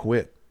 just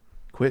quit.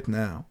 Quit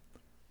now.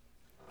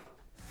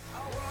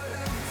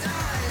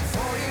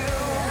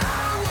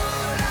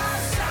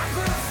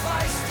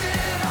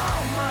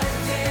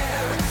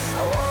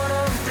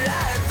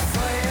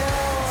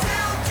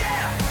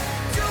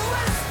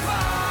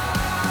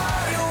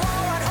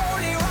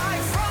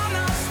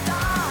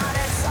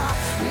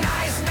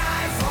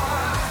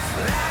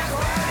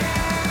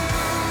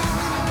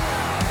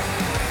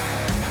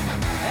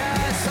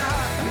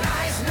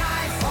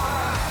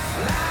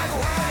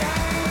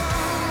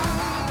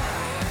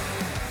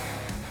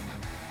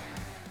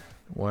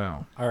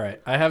 Wow. All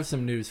right, I have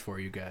some news for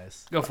you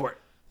guys. Go for it.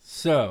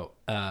 So,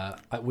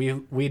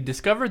 we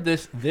discovered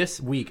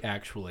this week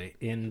actually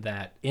in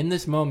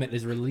this moment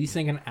is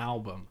releasing an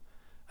album,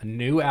 a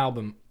new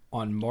album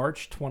on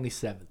March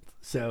 27th.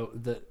 So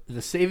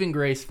the saving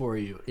grace for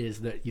you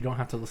is that you don't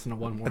have to listen to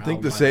one more. I think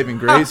album the by saving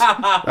grace.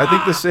 I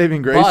think the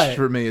saving grace But-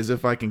 for me is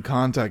if I can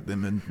contact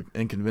them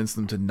and convince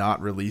them to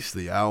not release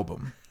the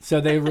album. So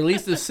they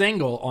released a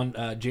single on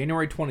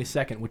January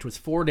 22nd, which was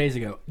 4 days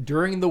ago,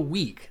 during the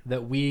week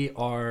that we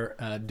are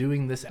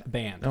doing this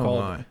band Oh, called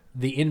my.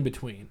 The In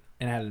Between,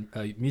 and had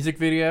a music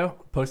video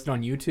posted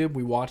on YouTube.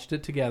 We watched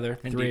it together,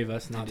 three of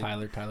us, not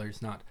Tyler.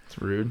 Tyler's not It's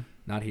rude.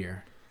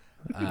 here.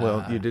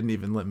 Well, you didn't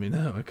even let me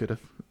know. I could have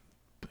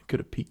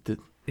peeked it.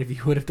 If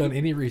you would have done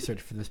any research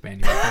for this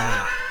band, you would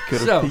have Could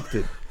have So- peeked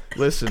it.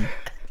 Listen,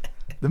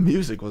 the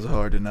music was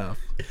hard enough.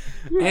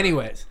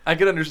 Anyways, I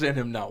could understand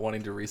him not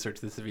wanting to research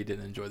this if he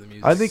didn't enjoy the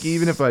music. I think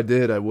even if I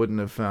did, I wouldn't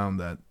have found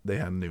that they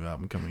had a new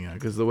album coming out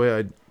because the way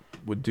I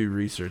would do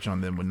research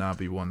on them would not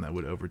be one that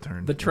would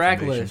overturn the track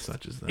information list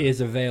such as that.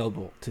 is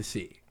available to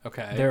see.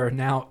 Okay. There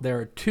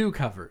are 2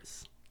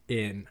 covers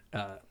in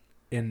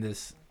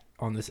this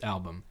on this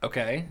album.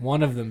 Okay.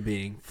 One of them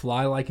being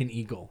 "Fly Like an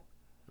Eagle"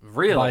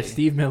 Really by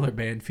Steve Miller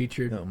Band,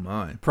 featured Oh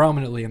my!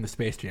 prominently in the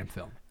Space Jam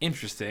film.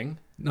 interesting.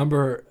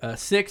 Number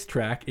 6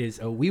 track is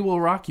a "We Will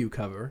Rock You"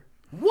 cover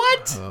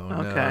What? Oh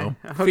Okay.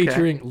 no! Okay.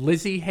 featuring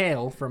Lizzie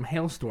Hale from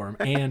Hailstorm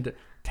and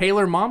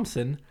Taylor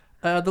Momsen,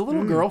 the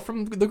little girl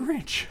from The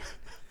Grinch.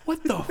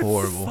 What the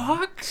Horrible.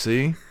 fuck?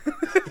 See,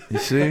 you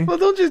see. Well,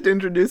 don't just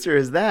introduce her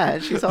as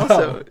that. She's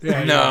also.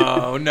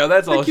 No,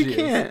 that's all Like, she you is.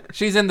 can't.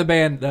 She's in the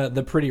band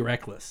The Pretty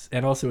Reckless,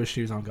 and also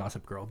she was on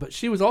Gossip Girl. But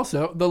she was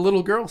also the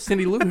little girl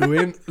Cindy Lou Who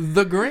in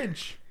The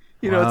Grinch.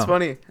 You know, it's Wow.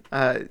 funny.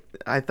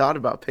 I thought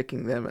about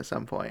picking them at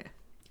some point.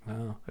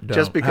 Oh.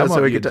 Just because How so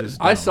about we you could t-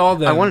 just I don't? saw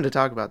them. I wanted to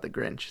talk about the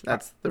Grinch.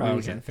 That's the Oh,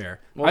 reason. okay,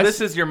 fair. Well,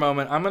 this is your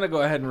moment. I'm going to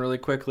go ahead and really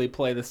quickly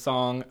play the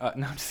song. No,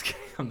 I'm just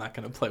kidding. I'm not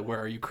going to play Where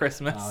Are You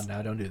Christmas? Oh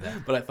no, don't do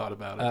that. But I thought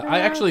about it.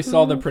 I actually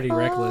saw the Pretty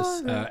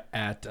Reckless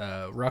at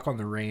Rock on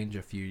the Range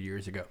a few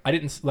years ago. I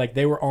didn't like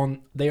they were on.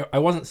 I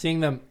wasn't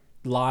seeing them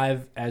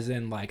live as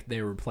in like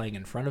they were playing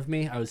in front of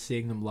me. I was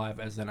seeing them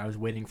live as in I was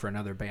waiting for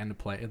another band to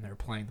play, and they were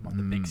playing them on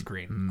the big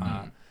screen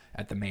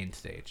at the main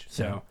stage.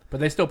 So, but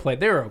they still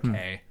played. They were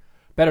okay,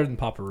 better than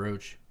Papa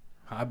Roach.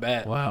 I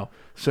bet. Wow.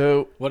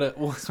 So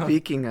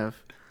Speaking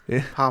of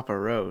Yeah. Papa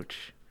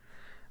Roach,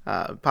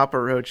 Papa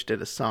Roach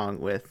did a song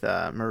with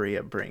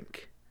Maria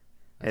Brink.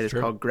 It is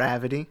true. called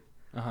Gravity.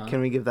 Uh-huh.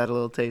 Can we give that a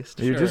little taste?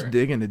 you're Sure. just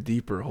digging a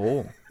deeper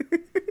hole.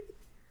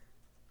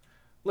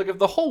 Look, if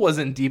the hole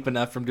wasn't deep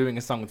enough from doing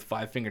a song with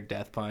Five Finger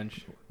Death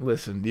Punch,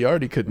 Listen, you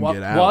already couldn't While,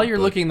 get out. while you're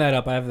but looking that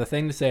up, I have the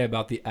thing to say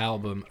about the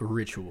album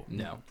Ritual.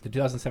 no, The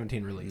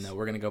 2017 release. no,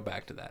 we're gonna go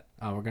back to that.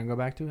 Oh, we're gonna go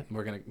back to it.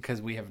 We're gonna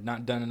because we have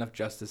not done enough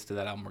justice to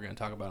that album. We're gonna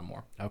talk about it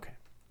more. Okay.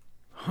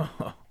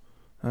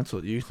 that's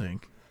what you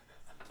think.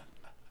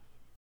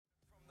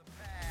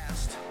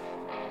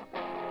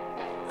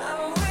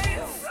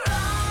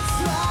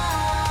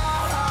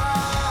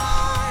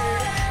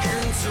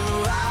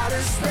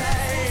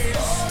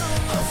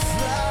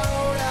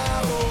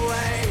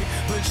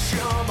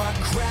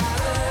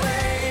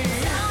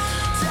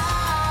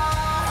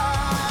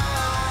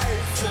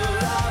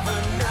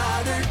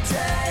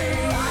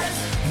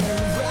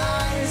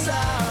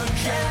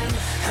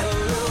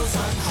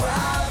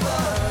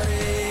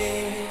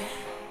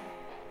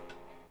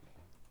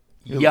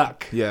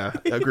 Yuck. Yeah,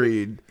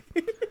 agreed.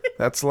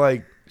 That's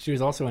like She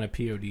was also in a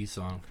POD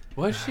song.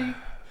 Was she?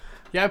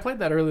 Yeah, I played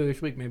that earlier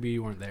this week. Maybe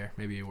you weren't there.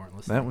 Maybe you weren't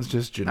listening. that was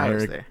just I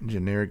was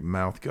generic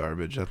mouth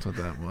garbage. That's what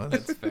that was.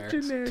 That's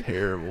fair.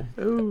 Terrible.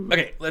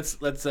 Okay, let's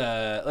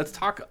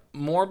talk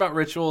more about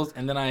Rituals,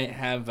 and then I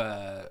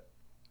have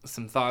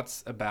some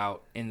thoughts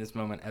about In This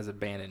Moment as a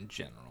band in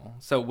general.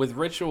 So with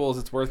Rituals,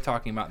 it's worth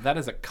talking about. That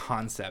is a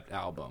concept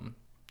album,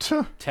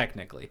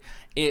 technically.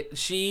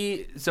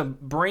 So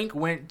Brink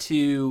went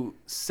to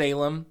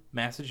Salem,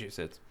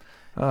 Massachusetts.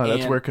 Oh,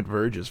 that's And- where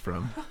Converge is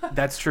from.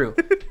 That's true.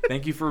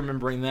 Thank you for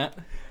remembering that.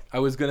 I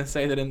was gonna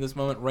say that In This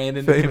Moment ran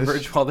into Famous,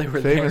 Converge while they were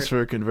famous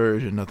there. for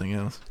Converge and nothing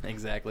else.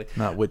 Exactly.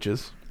 Not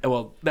witches.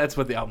 Well, that's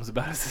what the album's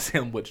about, is the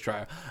Salem Witch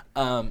Trial.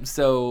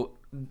 So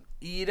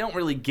you don't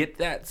really get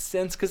that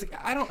sense because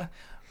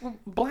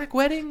Black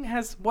Wedding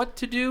has what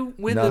to do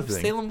with the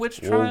Nothing. Salem Witch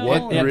Well, Trial?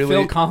 what And really?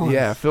 Phil Collins.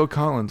 Yeah, Phil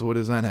Collins. What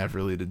does that have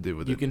really to do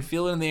with You it? can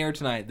feel it in the air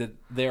tonight that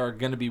there are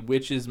going to be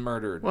witches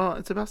murdered. Well,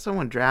 it's about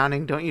someone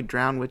drowning. Don't you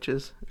drown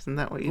witches? Isn't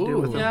that what you do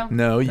with Ooh. them? yeah.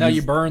 No,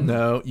 you burn them.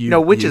 No, you.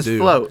 No, witches you do.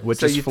 float.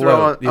 Witches So you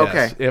float. throw a-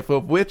 yes. okay. If a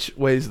witch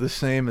weighs the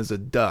same as a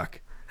duck,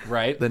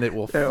 Right? then it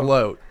will Ew.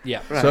 float.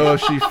 Yeah. So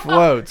if she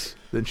floats,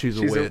 then she's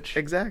a She's witch.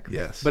 exactly.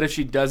 Yes. But if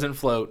she doesn't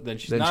float, then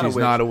she's, Then not, she's a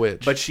witch, not a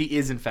witch. But she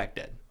is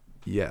infected.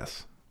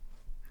 yes.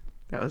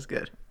 That was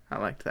good. I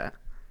liked that.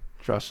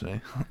 Trust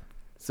me.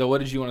 So what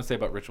did you want to say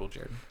about Ritual,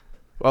 Jared?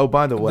 Oh,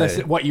 by the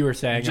way, What you were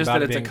saying Just about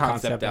that it it's a being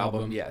concept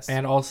album, yes.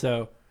 And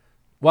also,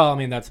 well, I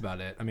mean, that's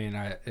about it. I mean,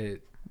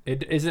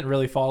 it isn't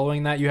really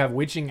following that. You have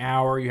Witching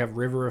Hour, you have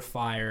River of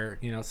Fire,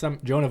 some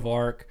Joan of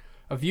Arc,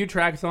 a few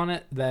tracks on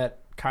it that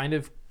kind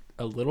of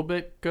a little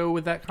bit go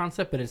with that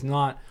concept, but it's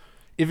not.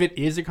 If it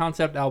is a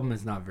concept album,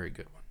 it's not a very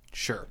good one.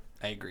 Sure,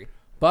 I agree.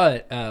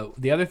 But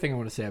the other thing I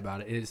want to say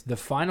about it is the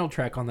final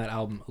track on that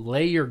album,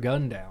 Lay Your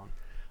Gun Down.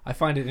 I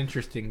find it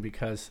interesting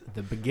because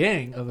the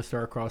beginning of A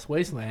Star-Crossed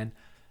Wasteland,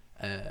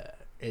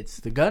 it's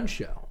the gun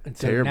show. And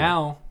so Terrible.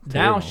 now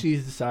Terrible.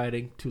 she's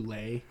deciding to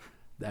lay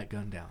that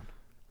gun down.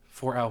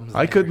 4 albums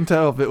I later. couldn't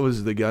tell if it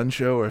was the gun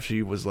show or if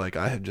she was like,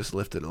 I have just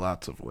lifted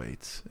lots of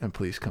weights and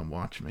please come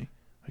watch me.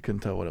 I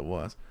couldn't tell what it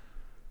was.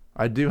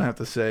 I do have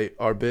to say,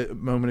 our bit a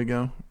moment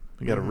ago,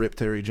 we got to rip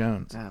Terry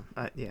Jones.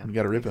 Yeah. You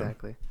gotta rip him.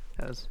 exactly.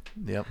 That was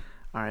Yep,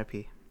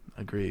 R.I.P.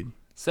 agreed.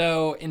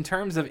 So, in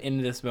terms of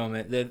In This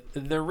Moment,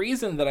 the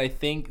reason that I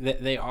think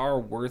that they are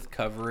worth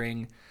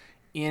covering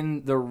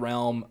in the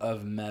realm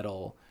of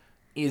metal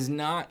is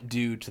not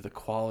due to the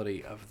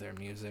quality of their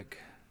music,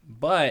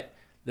 but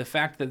the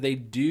fact that they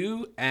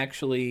do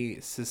actually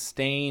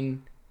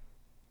sustain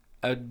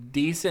a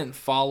decent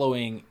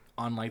following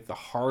on like the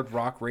hard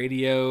rock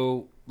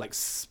radio like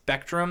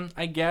spectrum,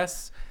 I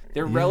guess.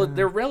 They're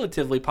they're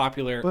relatively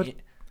popular. But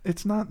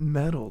it's not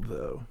metal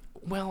though.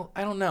 Well,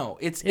 I don't know.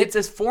 It's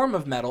a form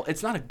of metal.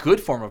 It's not a good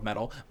form of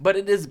metal, but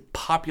it is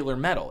popular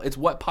metal. It's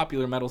what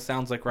popular metal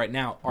sounds like right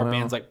now. Are Well-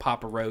 bands like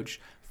Papa Roach,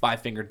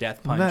 Five Finger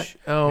Death Punch.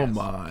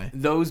 My!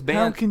 Those How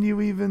bands. can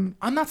you even?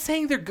 I'm not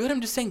saying they're good.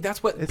 I'm just saying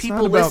that's what It's people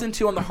not about- listen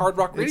to on the hard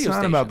rock radio It's not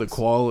stations. about the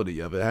quality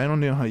of it. I don't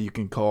know how you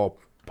can call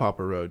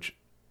Papa Roach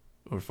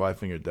or Five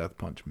Finger Death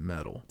Punch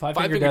metal. Five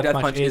Finger Death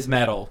Punch is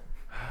metal.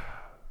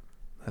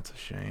 That's a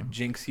shame.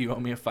 Jinx, you owe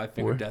me a Five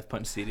Finger Where- Death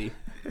Punch CD.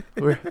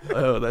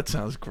 Oh, that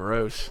sounds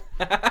gross.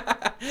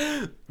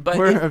 But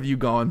Where have you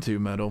gone to,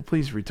 metal?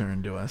 Please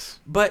return to us.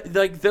 But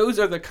like those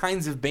are the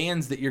kinds of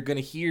bands that you're going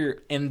to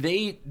hear, and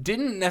they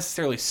didn't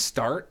necessarily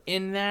start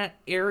in that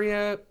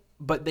area,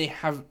 but they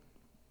have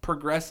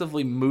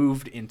progressively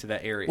moved into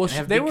that area. Well, and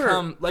have they were-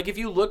 become like if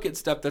you look at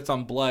stuff that's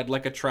on Blood,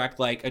 like a track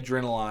like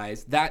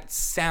Adrenalize, that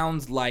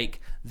sounds like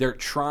they're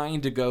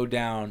trying to go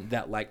down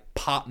that like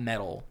pop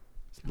metal.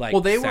 Like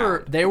Well, they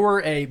sound.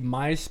 were a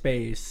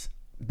MySpace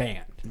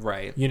band.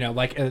 Right.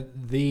 Like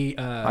the.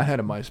 I had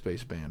a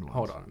MySpace band once.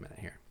 Hold on a minute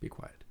here. Be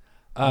quiet.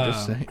 I'm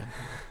just saying.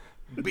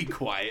 Be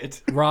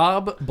quiet.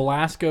 Rob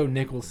Blasco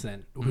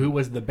Nicholson, who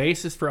was the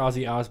bassist for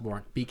Ozzy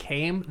Osbourne,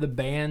 became the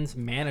band's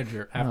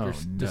manager after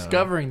Oh, no.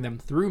 discovering them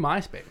through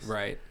MySpace.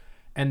 Right.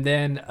 And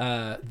then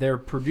their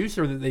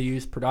producer that they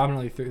used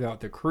predominantly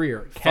throughout their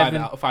career,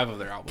 Kevin Five of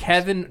their albums.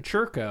 Kevin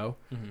Churko,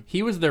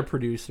 he was their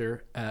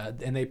producer,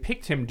 and they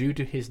picked him due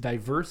to his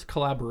diverse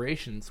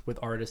collaborations with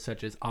artists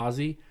such as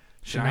Ozzy,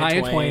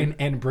 Shania Twain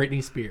and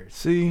Britney Spears.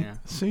 See, Yeah.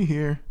 see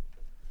here.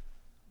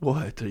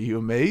 What? Are you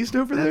amazed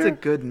over That's there? a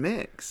good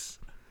mix.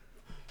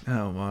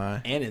 Oh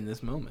my! And in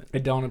this moment.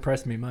 It don't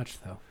impress me much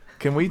though.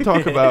 Can we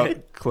talk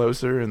about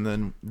Closer and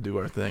then do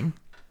our thing?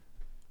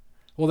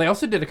 Well, they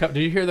also did a cover.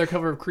 Did you hear their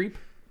cover of Creep?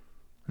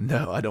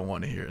 No, I don't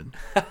want to hear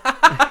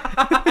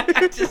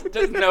it. just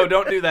no,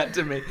 don't do that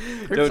to me.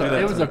 Don't do that.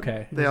 It was to me.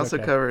 okay. It They was also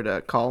okay.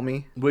 covered "Call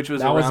Me." Which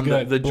was That was around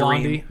good. the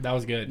Blondie, Dream. that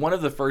was good. One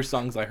of the first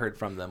songs I heard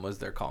from them was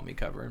their "Call Me"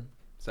 cover.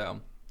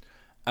 So,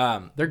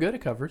 They're good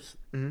at covers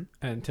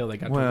until they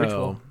got to Ritual.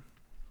 Well,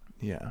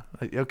 yeah.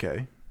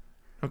 Okay.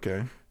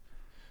 Okay.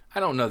 I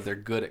don't know if they're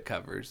good at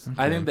covers.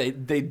 I think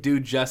they do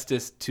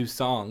justice to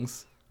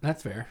songs.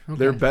 That's fair. Okay.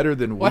 They're better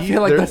than Well, I Weezer.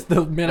 feel like that's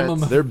the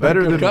minimum. They're of better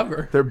a good than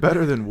cover. They're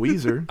better than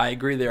Weezer, I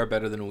agree they are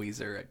better than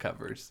Weezer at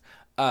covers.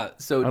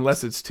 So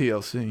unless it's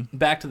TLC.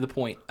 back to the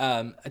point.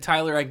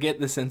 Tyler, I get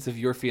the sense of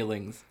your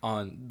feelings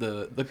on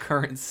the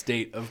current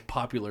state of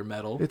popular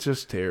metal. It's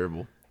just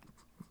terrible.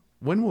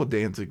 When will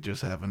Danzig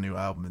just have a new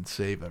album and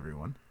save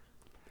everyone?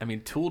 I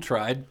mean, Tool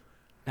tried.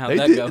 How'd They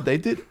that did. go? They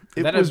did.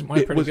 It That was.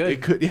 went It pretty was. good.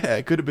 It could. Yeah.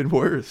 It could have been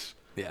worse.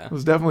 Yeah. It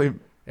was definitely.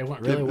 It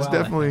went really it was well. I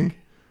definitely think.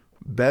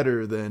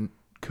 better than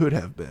could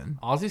have been.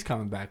 Ozzy's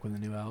coming back with a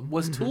new album.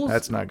 Was Tool's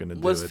That's not going to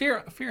do was it.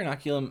 Fear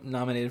Inoculum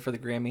nominated for the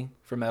Grammy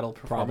for metal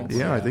performance? Probably.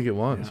 Yeah, I Yeah. think it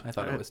was. I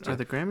thought it was too. Are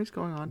the Grammys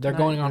going on? They're tonight?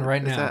 going on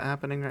right Is now. that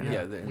happening right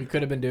Yeah, now? they- We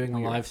could have been doing a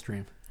live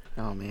stream.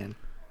 Oh man.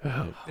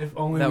 If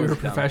only That we was were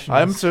dumb.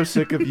 professionals. I'm so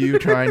sick of you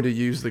trying to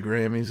use the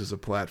Grammys as a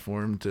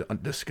platform to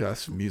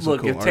discuss musical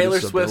Look, if Taylor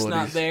artists' Swift's not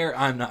abilities. there,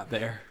 I'm not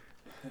there.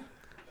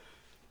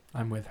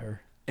 I'm with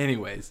her.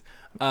 Anyways,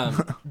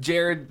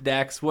 Jared,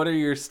 Dax, what are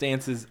your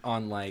stances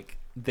on like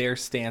their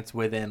stance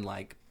within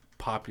like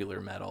popular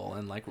metal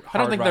and like hard I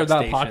don't think rock they're that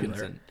stations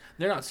popular. and-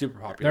 they're not super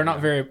popular. They're not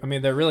no. very. I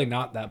mean, they're really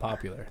not that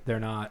popular. They're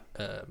not.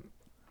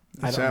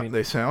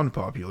 They sound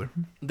popular.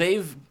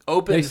 They've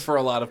opened They- for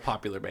a lot of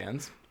popular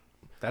bands.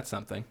 That's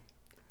something.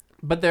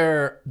 But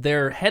their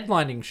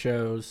headlining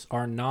shows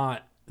are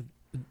not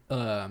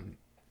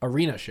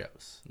arena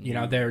shows. You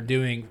know, they're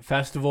doing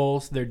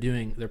festivals. They're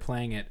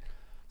playing at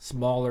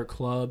smaller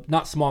club,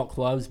 not small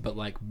clubs, but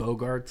like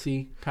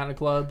Bogartsy kind of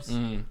clubs,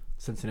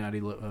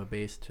 Cincinnati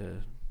based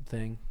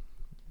thing.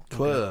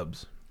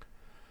 Clubs.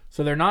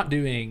 So they're not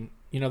doing.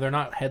 You know, they're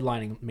not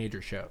headlining major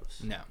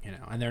shows. No. You know,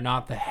 and they're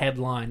not the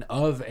headline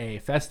of a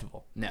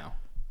festival. No.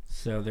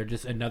 So they're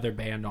just another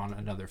band on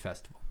another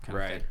festival. kind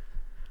of Right. thing.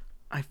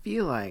 I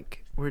feel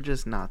like we're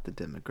just not the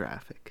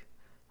demographic.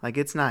 Like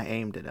it's not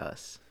aimed at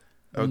us.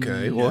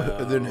 Okay.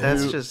 Well, then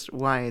That's who, just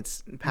why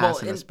it's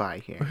passing in- us by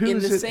here. who in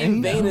is the it same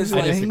aimed- vein who's as, it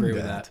like- I disagree aimed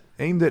with at? that.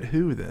 Aimed at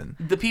who then?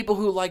 The people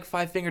who like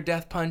Five Finger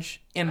Death Punch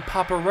and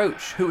Papa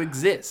Roach who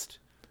exist.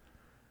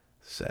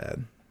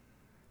 Sad.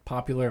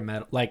 Popular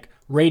metal, like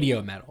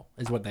radio metal,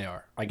 is what they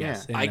are, I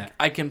guess. in I that.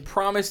 I can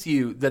promise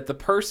you that the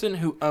person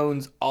who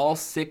owns all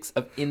 6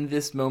 of In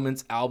This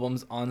Moment's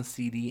albums on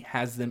CD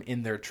has them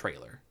in their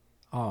trailer.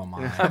 Oh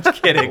my! I'm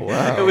kidding.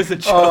 It was a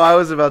joke. Oh, I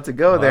was about to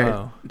go there.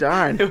 Wow.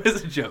 Darn. It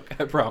was a joke.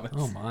 I promise.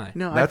 Oh my!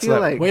 No, That's I feel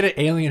that- like Way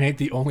to alienate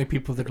the only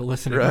people that are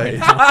listening Right. right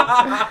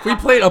now. We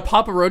played a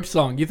Papa Roach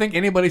song. You think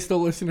anybody's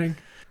still listening?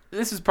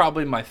 This is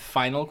probably my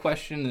final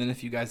question, and then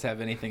if you guys have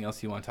anything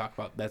else you want to talk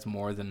about, that's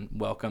more than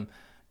welcome.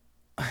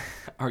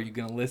 Are you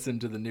going to listen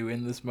to the new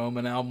In This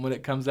Moment album when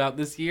it comes out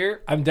this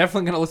year? I'm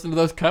definitely going to listen to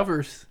those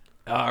covers.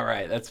 All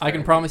right, that's I can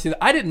fair. promise you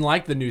that I didn't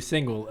like the new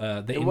single.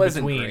 The In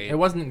wasn't Between. great. It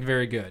wasn't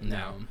very good.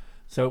 No.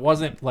 So it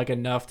wasn't like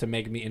enough to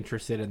make me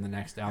interested in the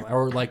next album,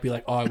 or like be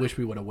like, oh, I wish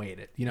we would have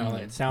waited. You know,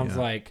 like, it sounds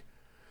Yeah. like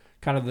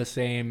kind of the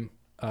same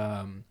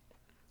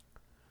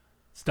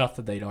stuff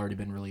that they'd already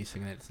been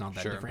releasing. And it's not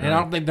that Sure. different. And I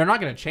don't think they're not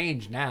going to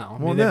change now. I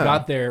mean, Well, they've no.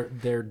 got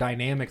their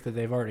dynamic that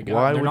they've already got.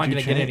 Why They're would not you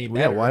going to change? get any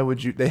Yeah, better. why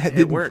would you? They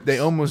didn't. works. They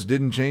almost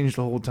didn't change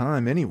the whole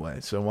time anyway.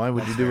 So why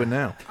would you do it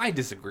now? I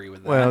disagree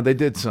with that. Well, they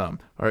did some.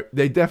 All right,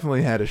 they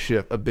definitely had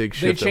a big They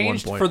shift at one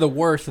changed point. for the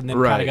worse, and then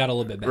kind Right. of got a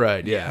little bit better.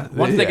 Right, yeah.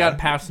 Once they Yeah. got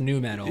past new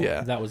metal,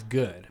 Yeah. that was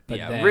good. But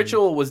yeah, then,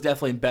 Ritual was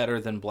definitely better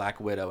than Black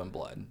Widow and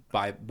Blood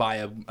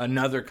by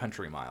another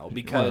country mile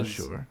because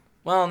sure.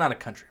 well, not a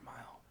country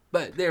mile,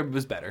 but there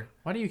was better.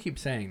 Why do you keep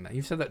saying that?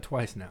 You've said that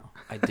twice now.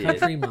 I did.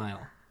 Country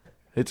mile.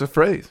 It's a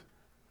phrase.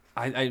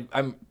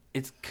 I'm.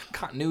 It's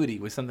continuity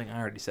with something I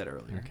already said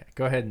earlier. Okay,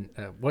 go ahead.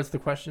 And what's the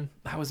question?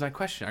 That was my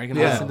question. Are you going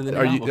to Yeah. listen to the new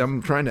Are album? you?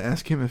 I'm trying to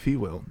ask him if he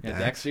will. yeah,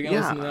 Dax. Dex, are you going to yeah,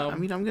 listen to the album? I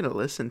mean, I'm gonna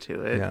listen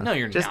to it. Yeah. no,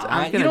 you're Just- not.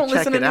 I'm You gonna don't check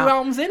listen to it new out.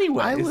 albums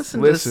anyway. I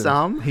listen Listen, to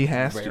some. he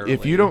has to. If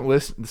Rarely. you don't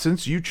listen,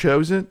 since you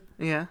chose it,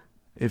 Yeah.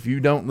 if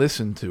you don't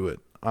listen to it,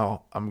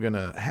 I'm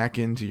gonna hack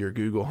into your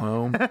Google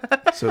Home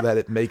so that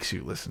it makes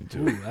you listen to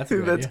Ooh, it. that's a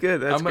good That's idea.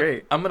 good. That's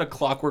great. I'm gonna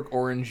Clockwork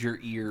Orange your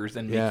ears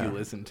and make Yeah. you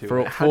listen to For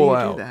it. How do full you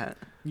out. do that?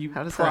 You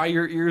how does pry that-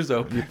 your ears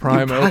open. You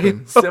prime pry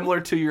open.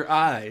 Similar to your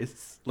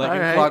eyes, like in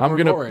Alright. Clockwork I'm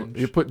gonna Orange.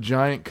 you put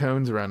giant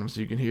cones around them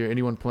so you can hear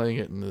anyone playing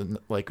it in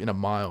a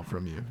mile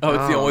from you. Oh,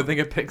 it's the Oh. only thing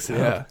it picks up.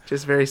 Yeah.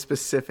 Just very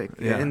specific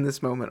Yeah. in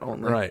this moment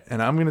only. Right, and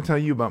I'm going to tell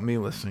you about me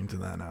listening to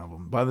that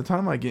album By the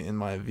time I get in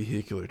my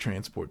vehicular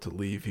transport to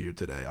leave here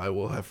today, I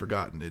will have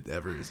forgotten it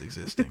ever is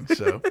existing.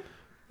 So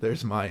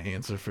there's my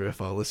answer for if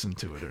I'll listen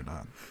to it or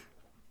not.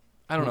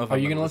 I don't know if Are I'm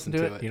you gonna gonna listen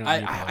to it? You don't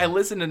need to I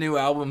listen to new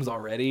albums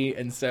already,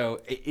 and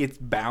so it's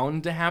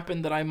bound to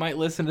happen that I might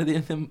listen to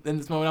in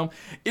this moment album.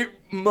 It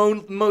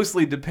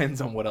mostly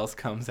depends on what else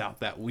comes out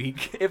that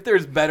week. If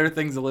there's better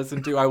things to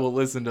listen to, I will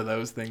listen to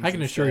those things. I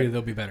can assure instead. you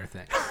there'll be better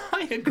things.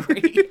 I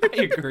agree.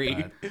 I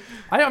agree.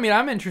 I mean,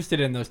 I'm interested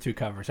in those two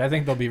covers. I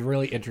think they'll be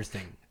really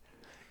interesting.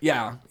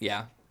 Yeah.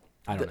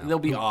 I don't know. They'll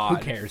be odd.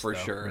 Who cares for though,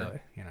 sure? Really,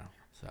 you know.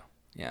 So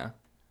Yeah.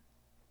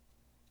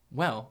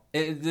 Well,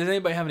 does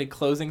anybody have any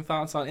closing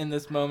thoughts on In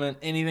This Moment?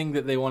 Anything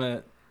that they want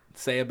to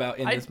say about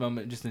In This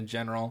Moment, just in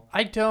general?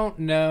 I don't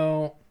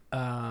know.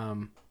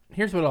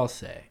 Here's what I'll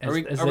say. Are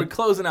we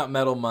closing out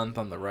Metal Month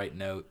on the right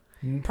note?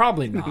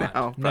 Probably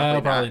not. No,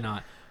 probably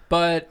not.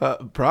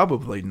 But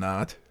Probably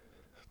not.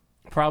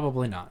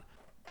 probably not.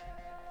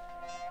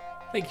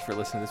 Thank you for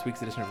listening to this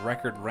week's edition of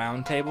Record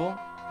Roundtable.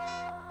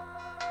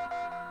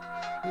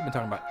 We've been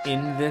talking about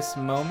In This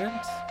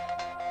Moment.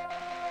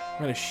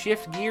 We're going to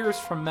shift gears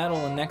from metal,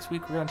 and next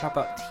week we're going to talk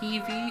about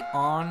TV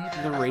on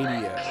the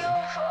radio.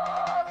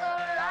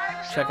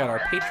 Check out our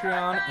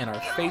Patreon and our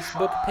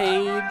Facebook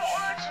page.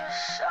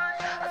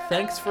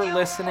 Thanks for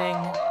listening.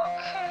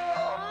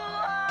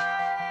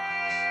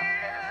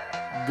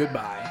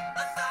 Goodbye.